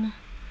on, 1,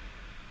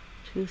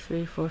 2,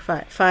 3, 4,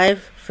 5,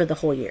 5 for the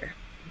whole year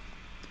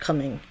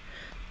coming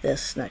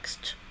this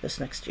next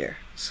year.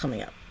 It's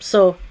coming up.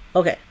 So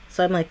okay,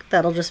 so I'm like,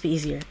 that'll just be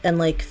easier. And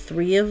like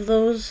 2 of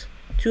those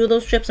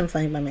trips I'm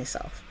flying by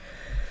myself.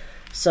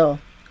 So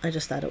I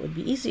just thought it would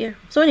be easier.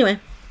 So anyway,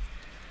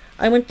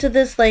 I went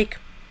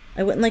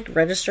and like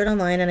registered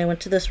online, and I went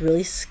to this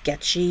really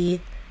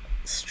sketchy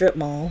strip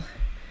mall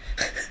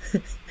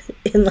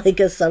in like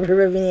a suburb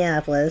of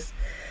Minneapolis.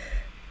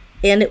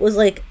 And it was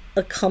like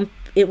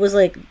it was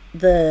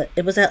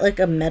at like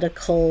a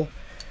medical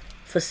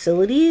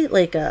facility,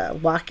 like a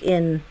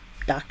walk-in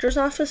doctor's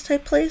office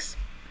type place,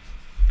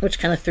 which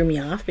kind of threw me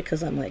off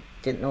because I'm like,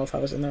 didn't know if I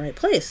was in the right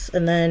place.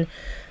 And then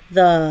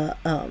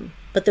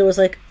but there was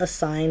like a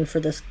sign for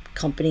this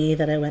company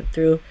that I went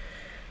through,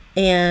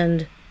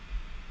 and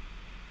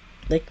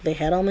like they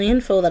had all my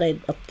info that I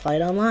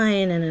applied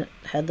online, and it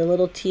had the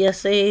little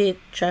TSA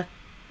check,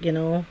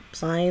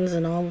 signs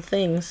and all the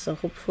things. So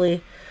hopefully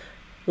it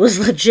was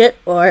legit,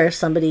 or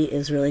somebody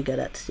is really good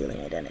at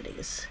stealing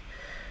identities,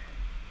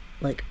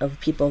 like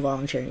of people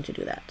volunteering to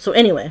do that. So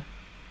anyway,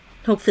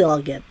 hopefully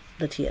I'll get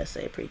the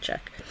TSA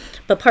pre-check.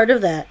 But part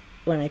of that,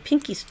 when my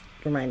Pinky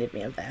reminded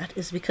me of that,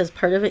 is because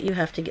part of it you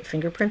have to get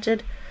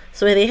fingerprinted.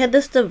 So they had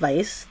this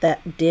device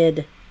that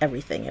did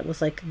everything. It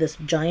was like this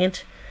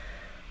giant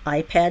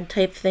iPad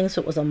type thing,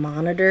 so it was a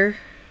monitor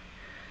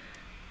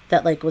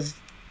that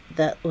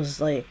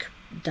was like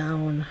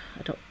down.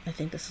 I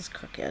think this is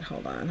crooked.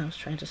 Hold on, I was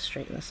trying to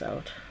straighten this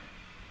out.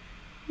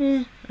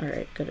 All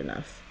right, good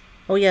enough.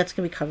 Oh yeah, it's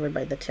gonna be covered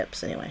by the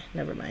tips anyway.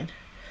 Never mind.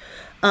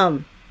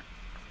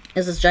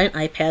 Is this giant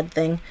iPad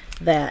thing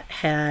that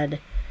had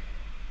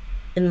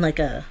in like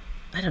a,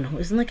 I don't know, it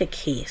was in like a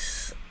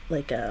case,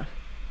 like a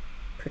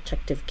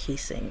protective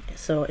casing.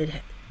 So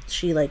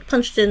she like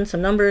punched in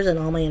some numbers and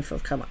all my info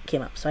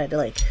came up. So I had to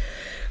like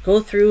go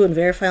through and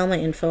verify all my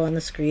info on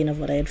the screen of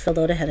what I had filled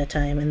out ahead of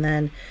time. And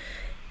then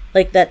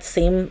like that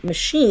same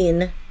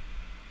machine,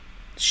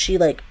 she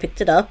like picked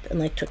it up and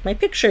like took my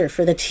picture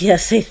for the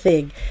TSA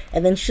thing.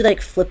 And then she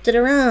like flipped it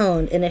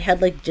around, and it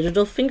had like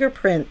digital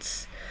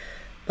fingerprints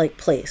like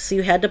place. So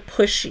you had to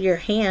push your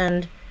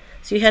hand.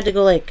 So you had to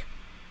go like,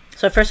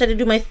 so at first I had to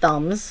do my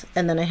thumbs,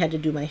 and then I had to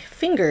do my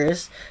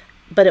fingers,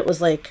 but it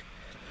was like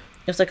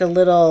a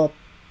little,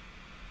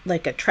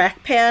 like a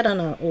trackpad on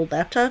an old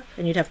laptop,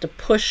 and you'd have to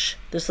push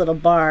this little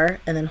bar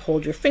and then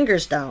hold your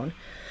fingers down.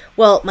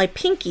 Well, my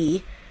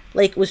Pinky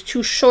like was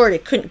too short.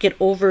 It couldn't get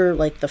over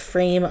like the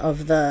frame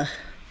of the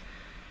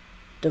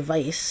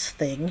device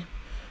thing.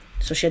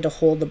 So she had to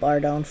hold the bar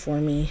down for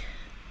me.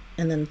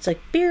 And then it's like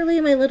barely,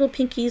 my little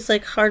Pinky's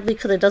like hardly,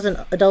 because it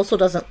also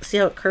doesn't, see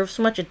how it curves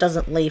so much? It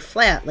doesn't lay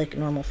flat like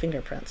normal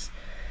fingerprints.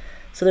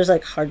 So there's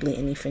like hardly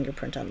any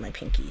fingerprint on my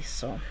Pinky.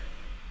 So,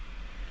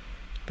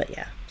 but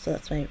yeah, so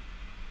that's my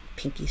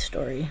Pinky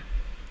story.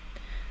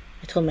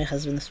 I told my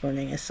husband this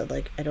morning, I said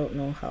like, I don't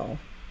know how,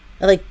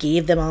 I like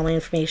gave them all my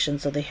information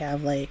so they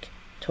have like,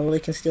 totally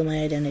can steal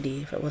my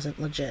identity if it wasn't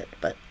legit.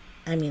 But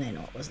I mean, I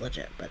know it was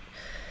legit, but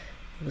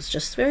it was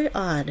just very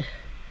odd.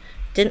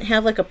 Didn't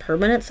have like a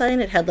permanent sign.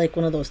 It had like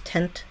one of those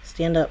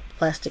stand-up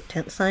plastic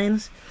tent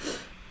signs.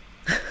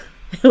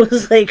 It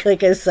was like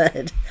I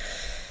said,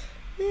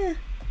 yeah,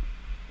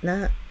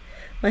 not.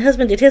 My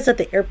husband did his at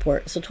the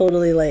airport, so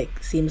totally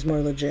like seems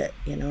more legit,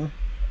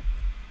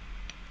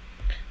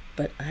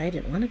 But I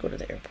didn't want to go to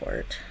the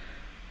airport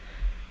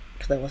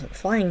because I wasn't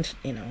flying,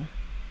 And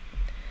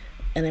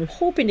I'm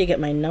hoping to get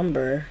my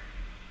number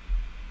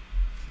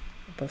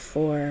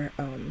before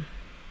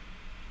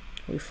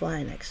we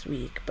fly next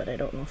week, but I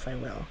don't know if I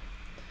will.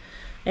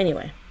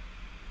 Anyway,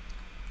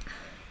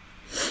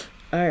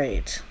 All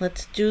right,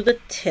 let's do the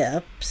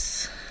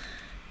tips,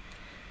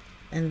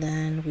 and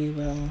then we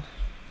will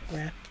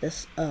wrap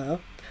this up.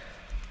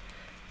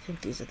 I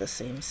think these are the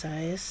same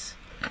size.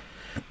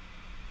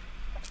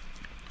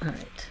 All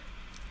right.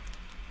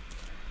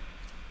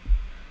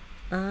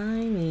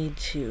 I need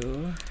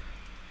to,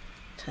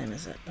 what time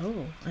is it?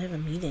 Oh, I have a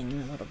meeting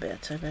in a little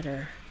bit. I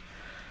better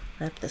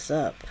wrap this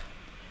up.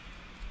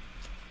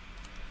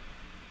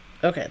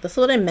 Okay, this is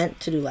what I meant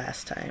to do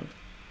last time,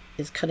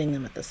 is cutting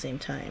them at the same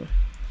time.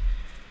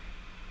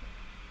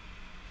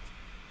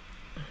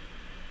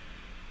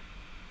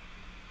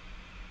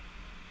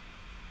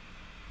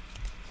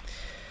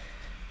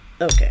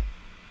 Okay.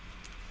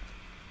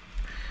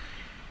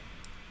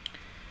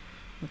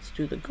 Let's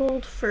do the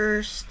gold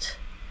first.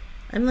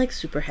 I'm like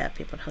super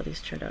happy about how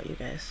these turned out, you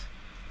guys.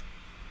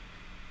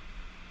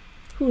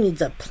 Who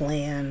needs a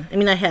plan? I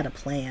mean, I had a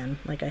plan.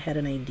 Like, I had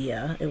an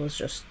idea. It was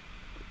just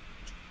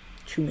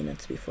 2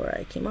 minutes before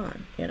I came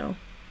on, you know?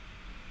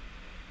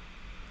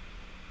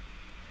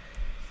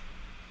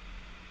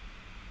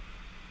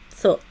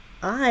 So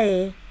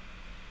I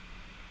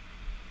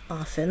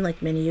often,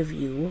 like many of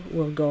you,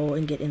 will go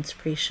and get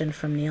inspiration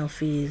from nail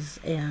fees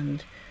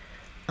and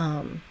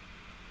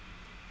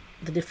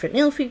the different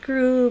nail fee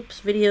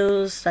groups,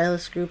 videos,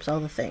 stylist groups, all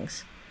the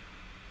things.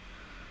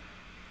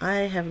 I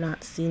have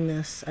not seen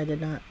this. I did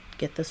not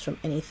get this from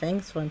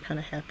anything, so I'm kind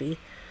of happy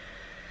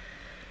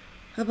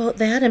about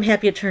that. I'm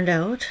happy it turned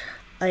out.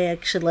 I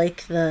actually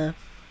like the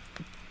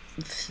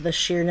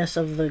sheerness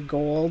of the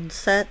gold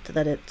set,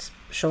 that it's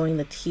showing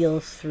the teal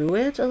through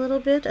it a little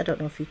bit. I don't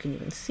know if you can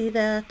even see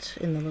that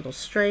in the little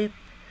stripe.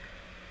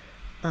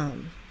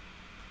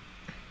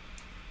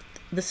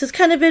 This has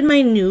kind of been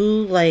my new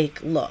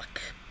like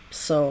look.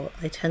 So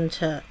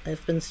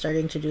I've been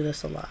starting to do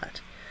this a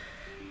lot.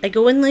 I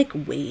go in like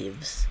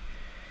waves.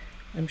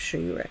 I'm sure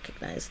you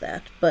recognize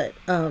that. But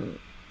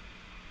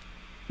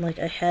like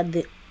I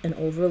had an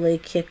overlay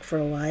kick for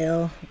a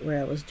while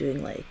where I was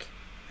doing like,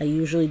 I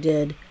usually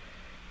did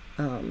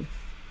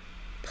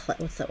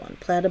what's that one?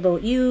 Plaid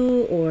About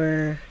You,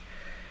 or,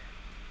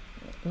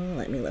 well,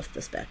 let me lift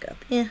this back up.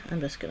 Yeah, I'm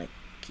just gonna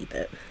keep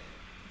it.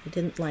 I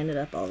didn't line it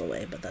up all the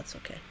way, but that's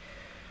okay.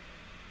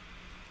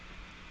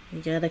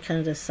 You gotta kind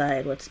of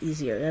decide what's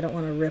easier. I don't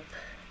want to rip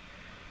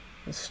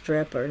a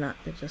strip or not.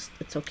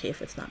 It's okay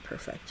if it's not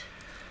perfect.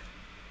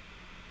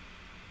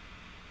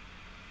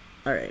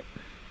 All right.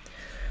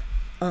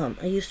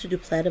 I used to do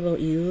Plaid About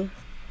You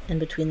in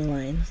between the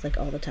lines, like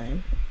all the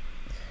time.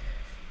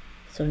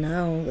 So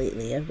now,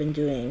 lately, I've been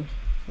doing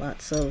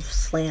lots of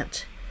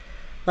slant,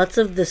 lots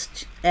of this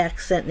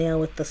accent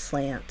nail with the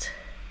slant,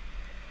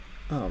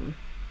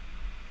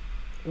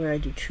 where I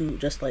do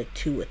just like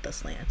two with the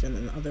slant, and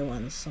then the other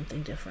one's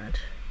something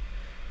different.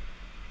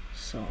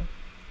 So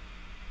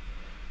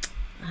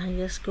I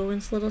just go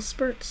in little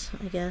spurts,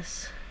 I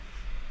guess.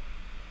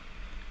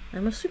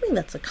 I'm assuming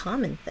that's a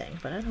common thing,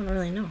 but I don't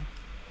really know.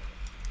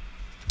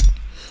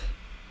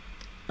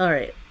 All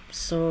right,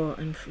 so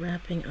I'm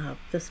wrapping up.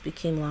 This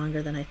became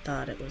longer than I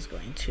thought it was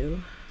going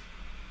to.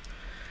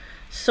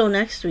 So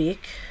next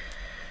week,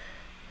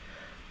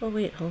 oh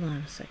wait, hold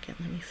on a second.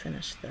 Let me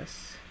finish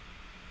this.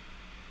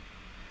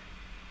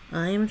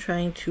 I am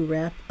trying to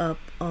wrap up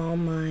all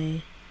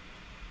my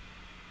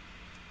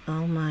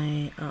I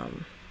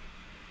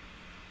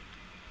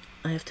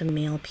have to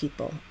mail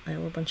people. I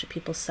have a bunch of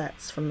people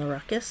sets from the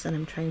Ruckus, and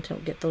I'm trying to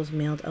get those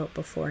mailed out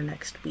before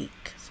next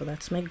week. So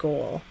that's my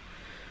goal.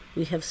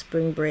 We have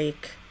spring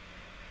break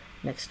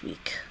next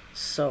week,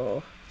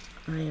 so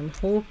I am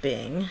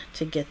hoping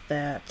to get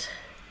that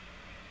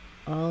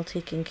all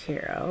taken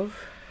care of.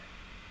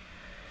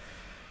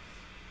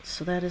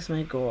 So that is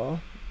my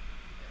goal,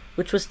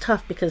 which was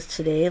tough because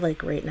today,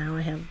 like right now,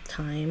 I have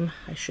time.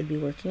 I should be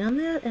working on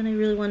that, and I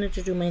really wanted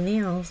to do my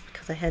nails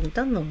because I hadn't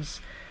done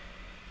those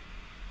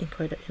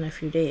in a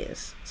few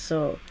days.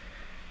 So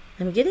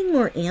I'm getting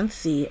more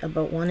antsy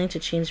about wanting to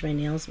change my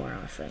nails more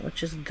often,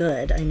 which is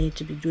good. I need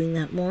to be doing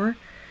that more.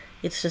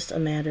 It's just a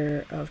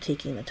matter of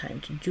taking the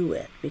time to do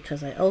it,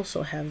 because I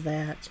also have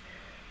that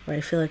where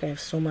I feel like I have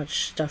so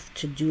much stuff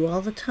to do all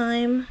the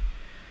time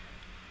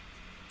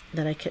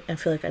that I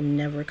feel like I'm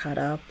never caught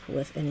up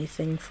with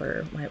anything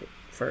for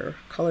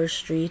Color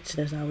Street.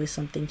 There's always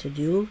something to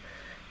do,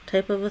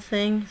 type of a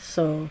thing.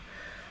 So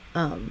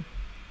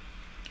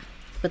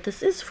but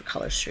this is for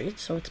Color Street,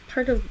 so it's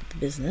part of the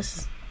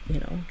business, you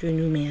know, doing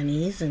new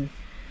manis and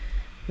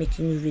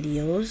making new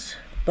videos.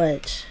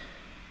 But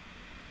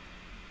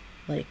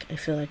like I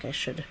feel like I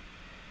should,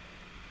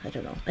 I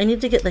don't know, I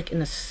need to get like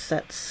in a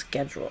set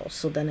schedule,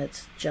 so then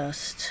it's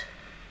just,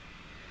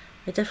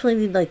 I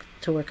definitely need like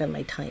to work on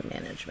my time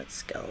management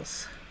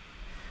skills.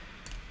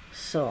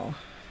 So,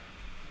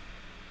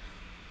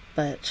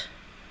 but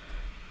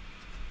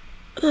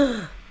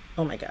oh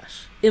my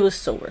gosh, it was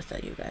so worth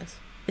it, you guys.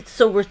 It's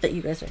so worth that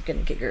you guys are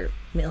gonna get your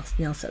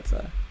nail sets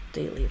a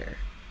day later,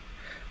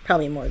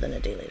 probably more than a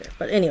day later,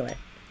 but anyway.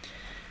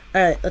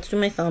 All right, let's do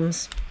my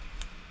thumbs.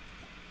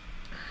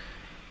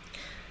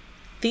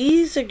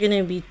 These are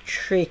gonna be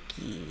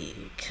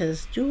tricky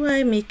because do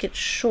I make it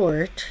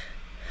short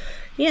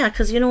Yeah,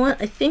 because you know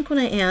what? I think when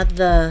I add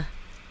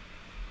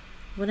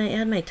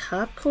my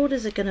top coat,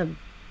 is it going to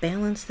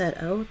balance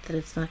that out, that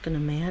it's not going to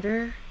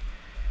matter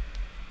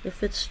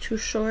if it's too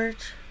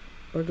short?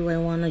 Or do I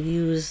want to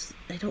use,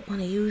 I don't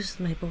want to use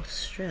my both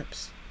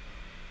strips.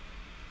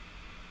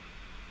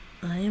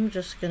 I am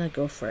just going to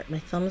go for it. My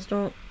thumbs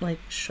don't like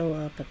show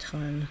up a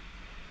ton.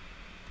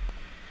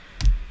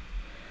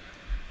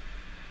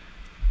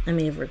 I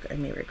may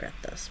regret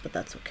this, but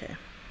that's okay.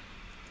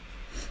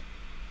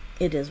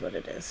 It is what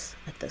it is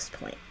at this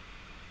point.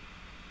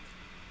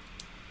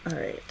 All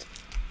right.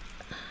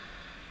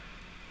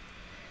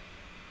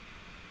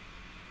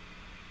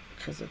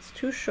 Because it's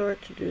too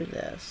short to do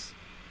this.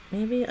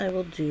 Maybe I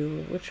will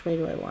do, which way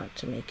do I want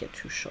to make it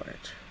too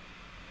short?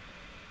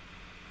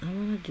 I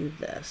want to do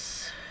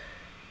this.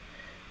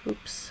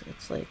 Oops,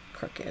 it's like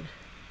crooked.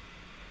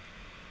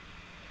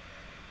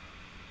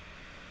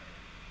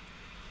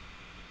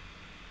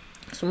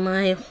 So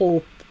my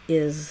hope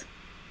is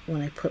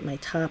when I put my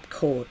top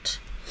coat,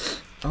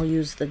 I'll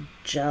use the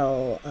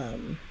gel,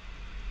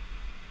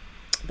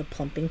 the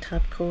plumping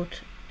top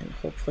coat, and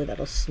hopefully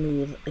that'll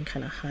smooth and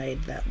kind of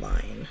hide that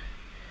line,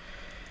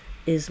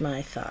 is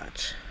my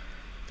thought.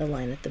 The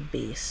line at the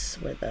base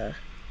where the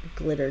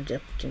glitter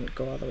dip didn't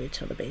go all the way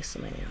to the base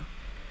of my nail.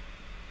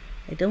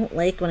 I don't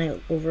like when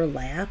I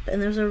overlap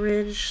and there's a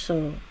ridge,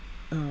 so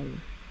did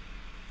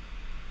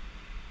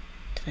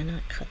I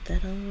not cut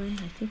that all the way?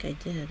 I think I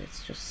did.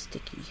 It's just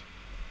sticky.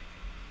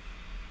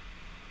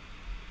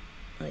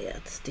 Oh yeah,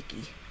 it's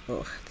sticky.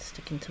 Oh, it's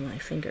sticking to my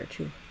finger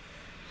too.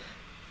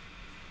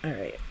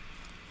 Alright.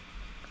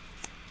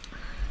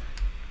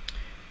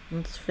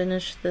 Let's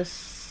finish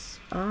this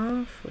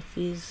off with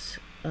these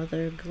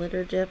other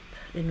glitter dip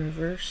in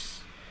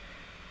reverse.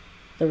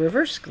 The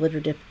reverse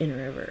glitter dip in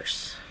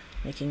reverse,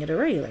 making it a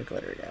regular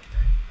glitter dip.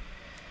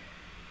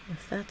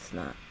 If that's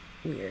not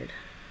weird.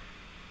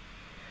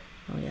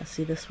 Oh yeah,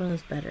 see, this one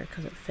is better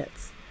because it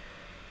fits.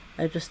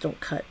 I just don't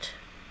cut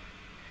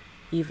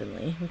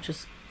evenly, which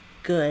is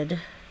good.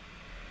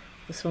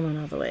 This one went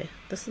all the way.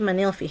 This is my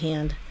nail-free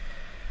hand.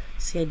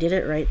 See, I did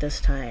it right this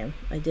time.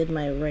 I did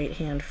my right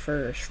hand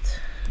first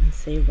and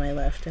saved my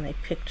left, and I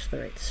picked the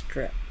right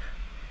strip.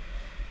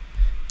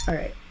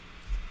 Alright.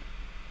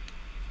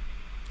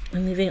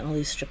 I'm leaving all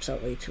these strips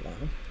out way too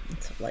long.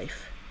 It's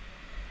life.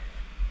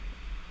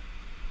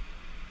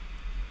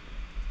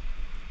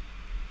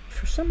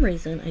 For some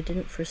reason, I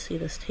didn't foresee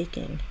this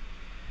taking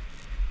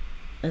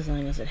as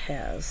long as it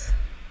has.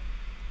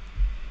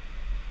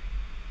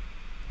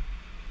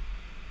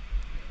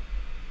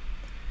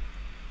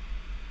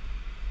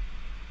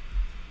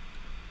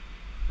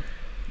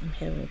 I'm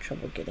having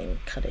trouble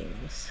cutting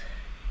this.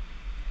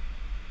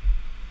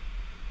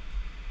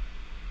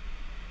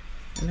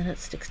 And then it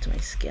sticks to my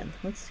skin.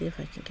 Let's see if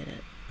I can get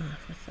it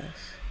off with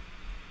this.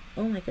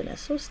 Oh my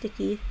goodness, so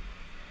sticky.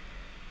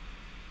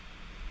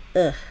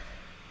 Ugh.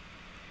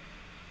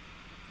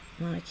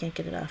 Now I can't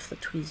get it off the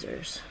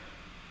tweezers.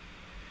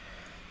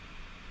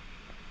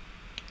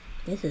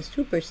 This is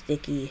super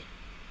sticky.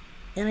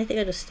 And I think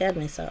I just stabbed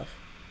myself.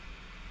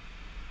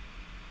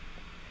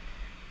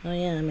 Oh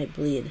yeah, I might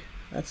bleed.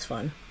 That's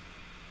fun.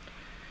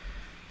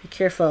 Be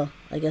careful.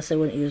 I guess I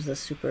wouldn't use the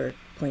super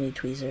pointy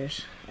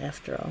tweezers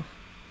after all.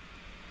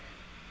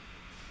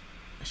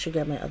 I should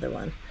grab my other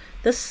one.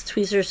 This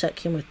tweezer set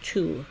came with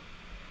two.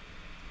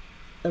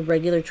 The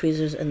regular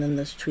tweezers and then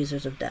this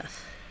tweezers of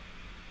death.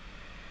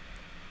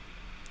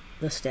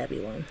 The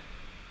stabby one.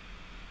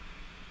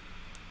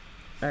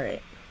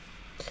 Alright.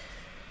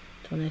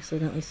 Don't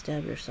accidentally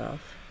stab yourself.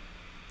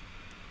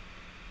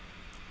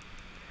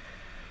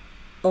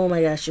 Oh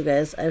my gosh, you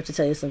guys, I have to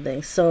tell you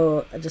something.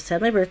 So, I just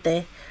had my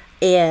birthday,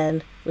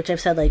 and, which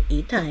I've said like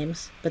 8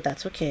 times, but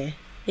that's okay.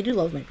 I do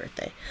love my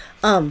birthday.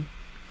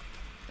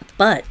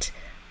 But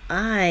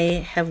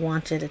I have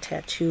wanted a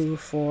tattoo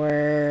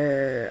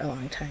for a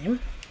long time.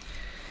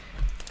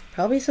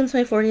 Probably since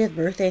my 40th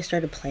birthday, I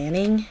started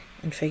planning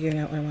and figuring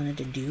out what I wanted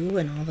to do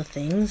and all the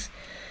things.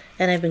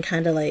 And I've been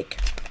kind of like,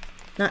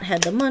 not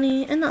had the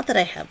money, and not that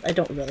I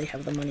don't really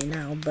have the money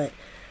now, but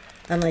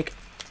I'm like,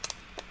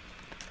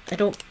 I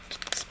don't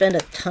spend a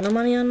ton of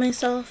money on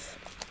myself,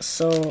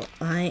 so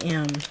I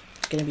am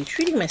going to be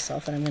treating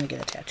myself, and I'm going to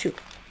get a tattoo.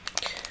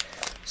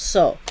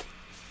 So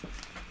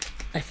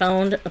I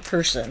found a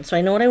person, so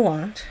I know what I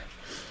want,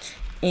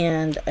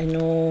 and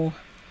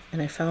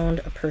I found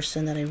a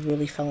person that I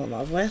really fell in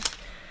love with.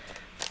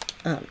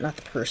 Not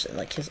the person,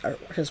 like his art,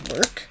 his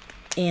work,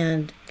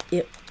 and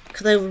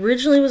because I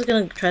originally was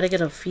going to try to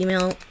get a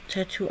female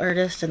tattoo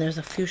artist, and there's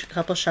a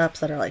couple shops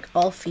that are like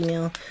all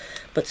female,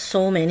 but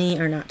so many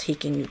are not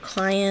taking new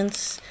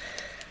clients,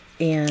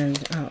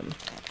 and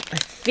I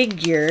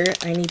figure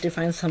I need to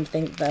find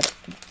something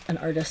an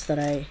artist that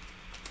I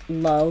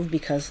love,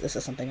 because this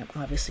is something I'm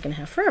obviously going to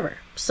have forever.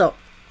 So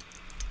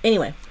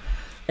anyway,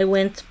 I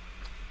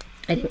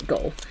didn't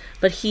go,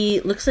 but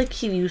he looks like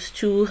he used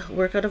to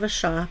work out of a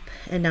shop,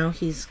 and now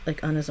he's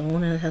like on his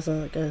own, and it has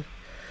like a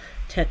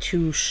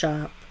tattoo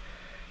shop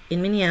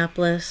in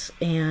Minneapolis,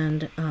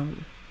 and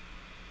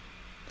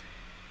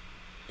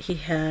he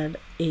had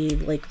a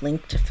like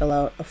link to fill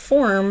out a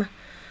form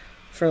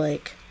for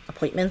like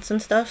appointments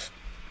and stuff,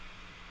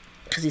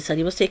 because he said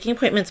he was taking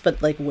appointments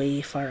but like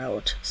way far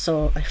out.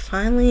 So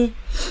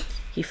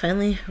he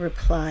finally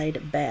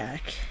replied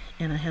back,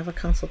 and I have a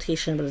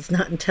consultation, but it's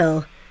not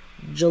until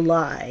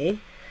July,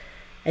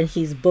 and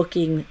he's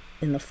booking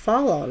in the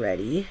fall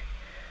already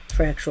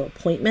for actual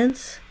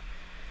appointments.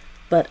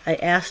 But I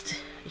asked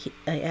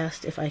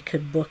if I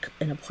could book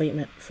an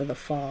appointment for the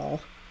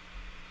fall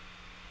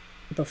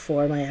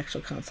before my actual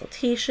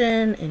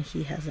consultation, and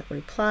he hasn't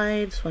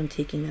replied, so I'm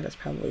taking that as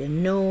probably a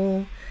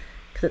no,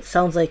 because it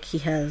sounds like he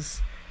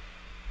has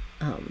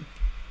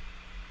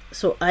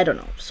so I don't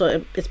know,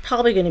 so it's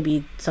probably going to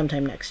be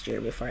sometime next year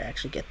before I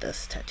actually get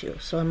this tattoo.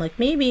 So I'm like,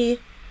 maybe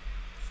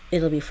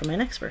it'll be for my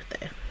next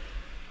birthday,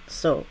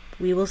 so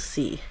we will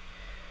see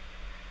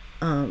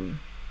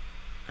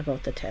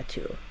about the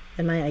tattoo.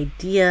 And my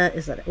idea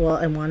is that, well,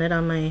 I want it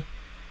on my,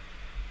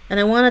 and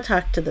I want to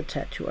talk to the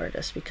tattoo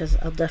artist, because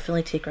I'll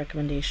definitely take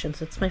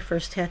recommendations. It's my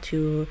first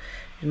tattoo,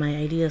 and my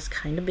idea is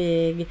kind of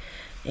big,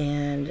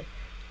 and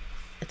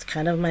it's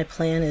kind of, my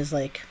plan is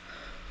like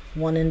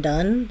one and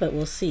done, but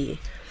we'll see.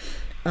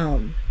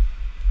 I'm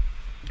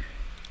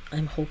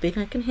hoping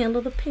I can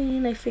handle the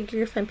pain. I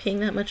figure if I'm paying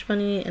that much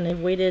money and I've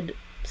waited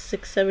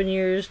 6-7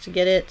 years to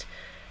get it,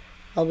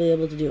 I'll be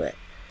able to do it.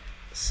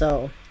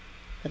 So,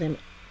 but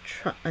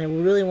I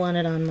really want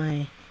it on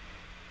my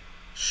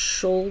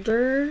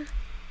shoulder,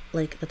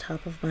 like the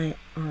top of my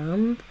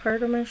arm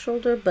part of my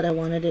shoulder, but I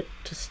wanted it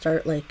to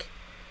start like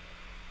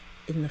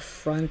in the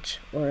front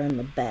or in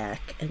the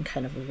back and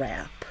kind of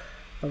wrap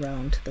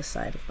around to the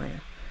side of my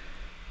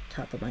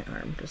top of my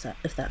arm.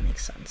 If that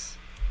makes sense?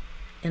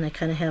 And I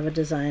kind of have a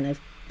design. I've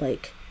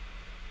like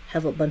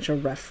have a bunch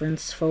of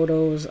reference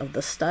photos of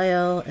the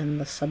style and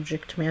the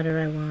subject matter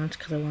I want,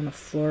 because I want a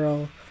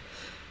floral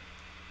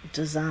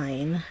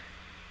design,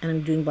 and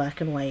I'm doing black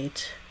and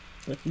white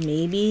with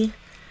maybe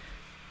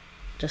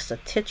just a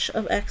titch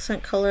of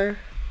accent color,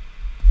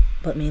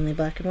 but mainly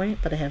black and white.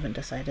 But I haven't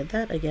decided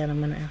that. Again, I'm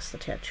going to ask the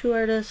tattoo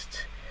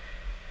artist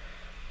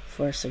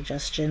for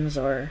suggestions,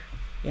 or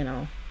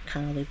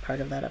kind of leave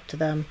part of that up to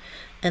them.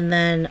 And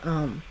then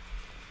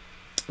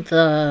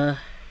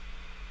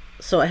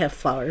so I have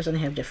flowers, and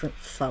I have different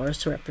flowers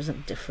to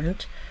represent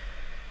different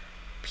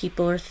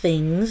people or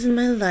things in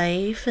my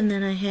life. And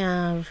then I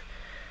have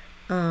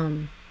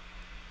I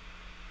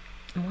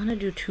want to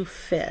do 2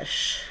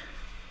 fish,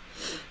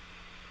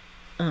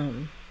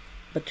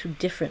 but 2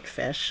 different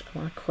fish. I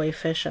want a koi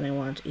fish and I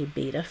want a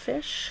betta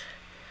fish,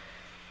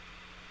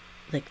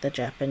 like the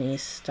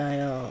Japanese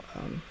style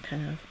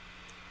kind of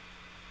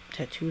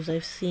tattoos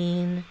I've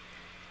seen,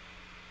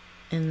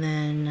 and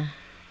then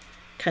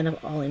kind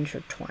of all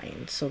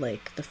intertwined. So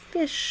like the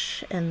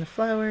fish and the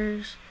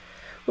flowers,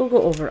 we'll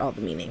go over all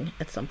the meaning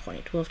at some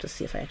point. We'll have to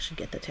see if I actually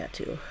get the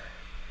tattoo.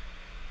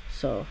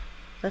 So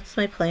that's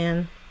my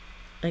plan.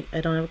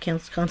 I don't have a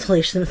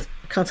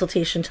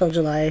consultation till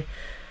July,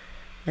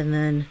 and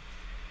then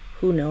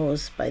who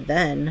knows by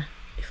then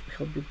if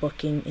he'll be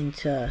booking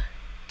into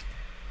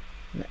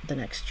the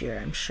next year,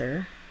 I'm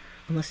sure,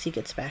 unless he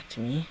gets back to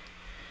me.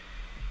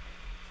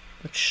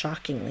 Which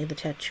shockingly,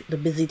 the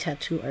busy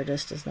tattoo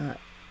artist is not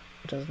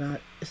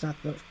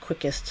the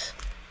quickest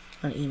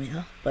on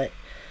email, but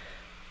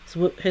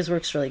his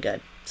work's really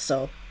good.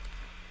 So,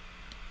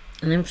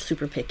 and I'm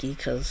super picky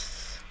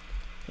because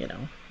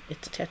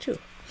it's a tattoo,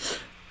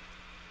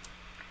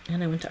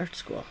 and I went to art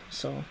school,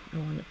 so I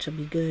want it to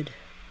be good.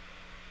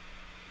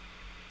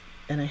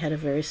 And I had a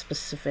very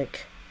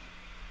specific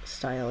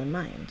style in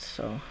mind.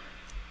 So,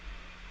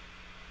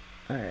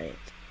 all right,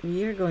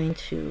 we are going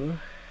to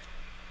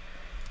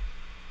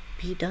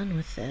be done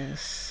with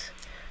this,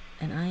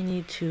 and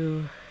I'm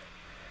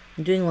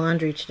doing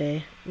laundry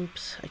today.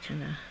 Oops,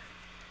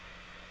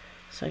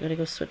 so I gotta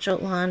go switch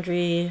out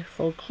laundry,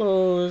 fold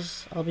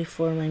clothes, all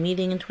before my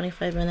meeting in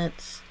 25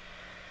 minutes.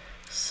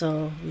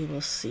 So we will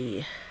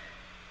see.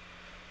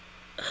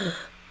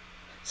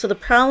 So the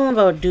problem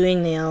about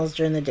doing nails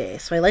during the day,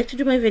 so I like to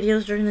do my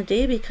videos during the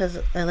day because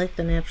I like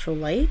the natural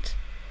light,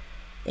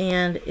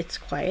 and it's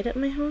quiet at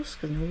my house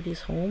because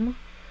nobody's home.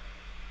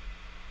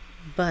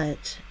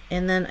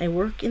 And then I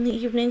work in the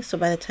evening, so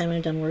by the time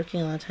I'm done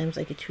working, a lot of times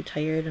I get too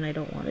tired and I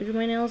don't want to do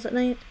my nails at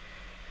night.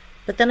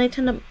 But then I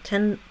tend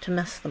to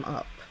mess them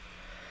up.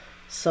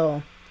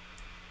 So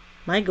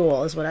my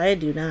goal is, what I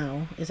do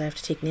now is I have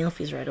to take nail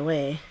fees right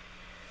away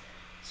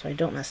so I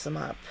don't mess them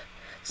up.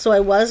 So I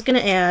was going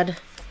to add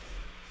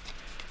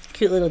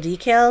cute little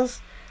decals,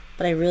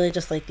 but I really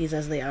just like these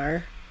as they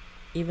are,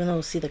 even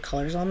though, see, the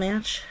colors all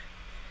match.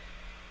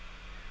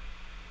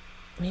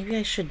 Maybe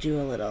I should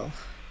do a little.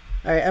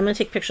 All right, I'm going to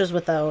take pictures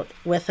with and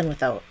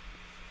without,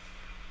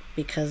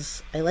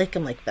 because I like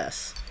them like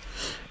this.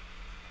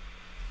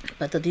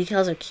 But the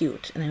decals are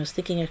cute, and I was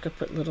thinking I could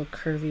put little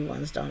curvy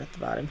ones down at the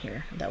bottom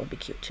here. That would be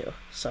cute too.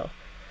 So,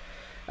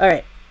 all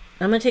right,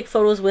 I'm going to take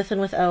photos with and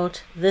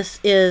without. This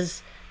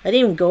is, I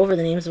didn't even go over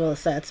the names of all the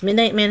sets.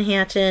 Midnight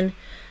Manhattan,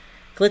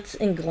 Glitz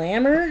and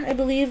Glamour, I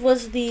believe,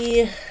 was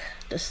the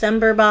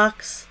December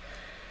box.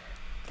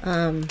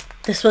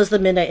 This was the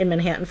Midnight in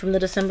Manhattan from the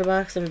December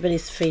box,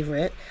 everybody's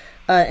favorite.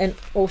 And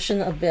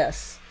Ocean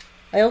Abyss.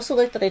 I also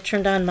like that I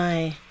turned on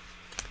my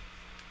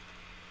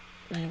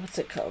what's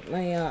it called?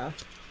 My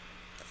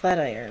flat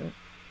iron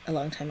a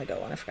long time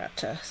ago, and I forgot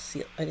to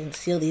seal. I didn't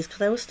seal these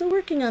because I was still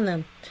working on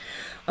them.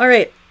 All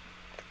right,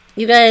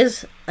 you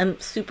guys, I'm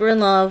super in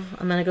love.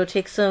 I'm gonna go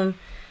take some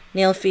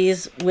nail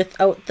fees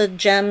without the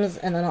gems,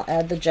 and then I'll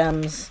add the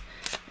gems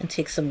and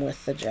take some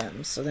with the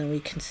gems, so then we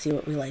can see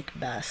what we like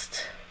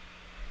best.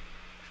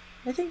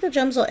 I think the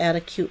gems will add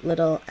a cute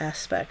little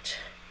aspect,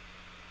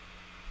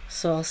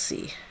 so I'll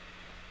see.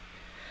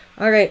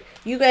 All right,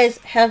 you guys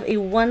have a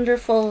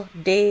wonderful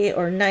day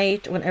or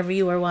night whenever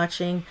you are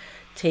watching.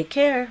 Take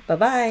care.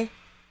 Bye-bye.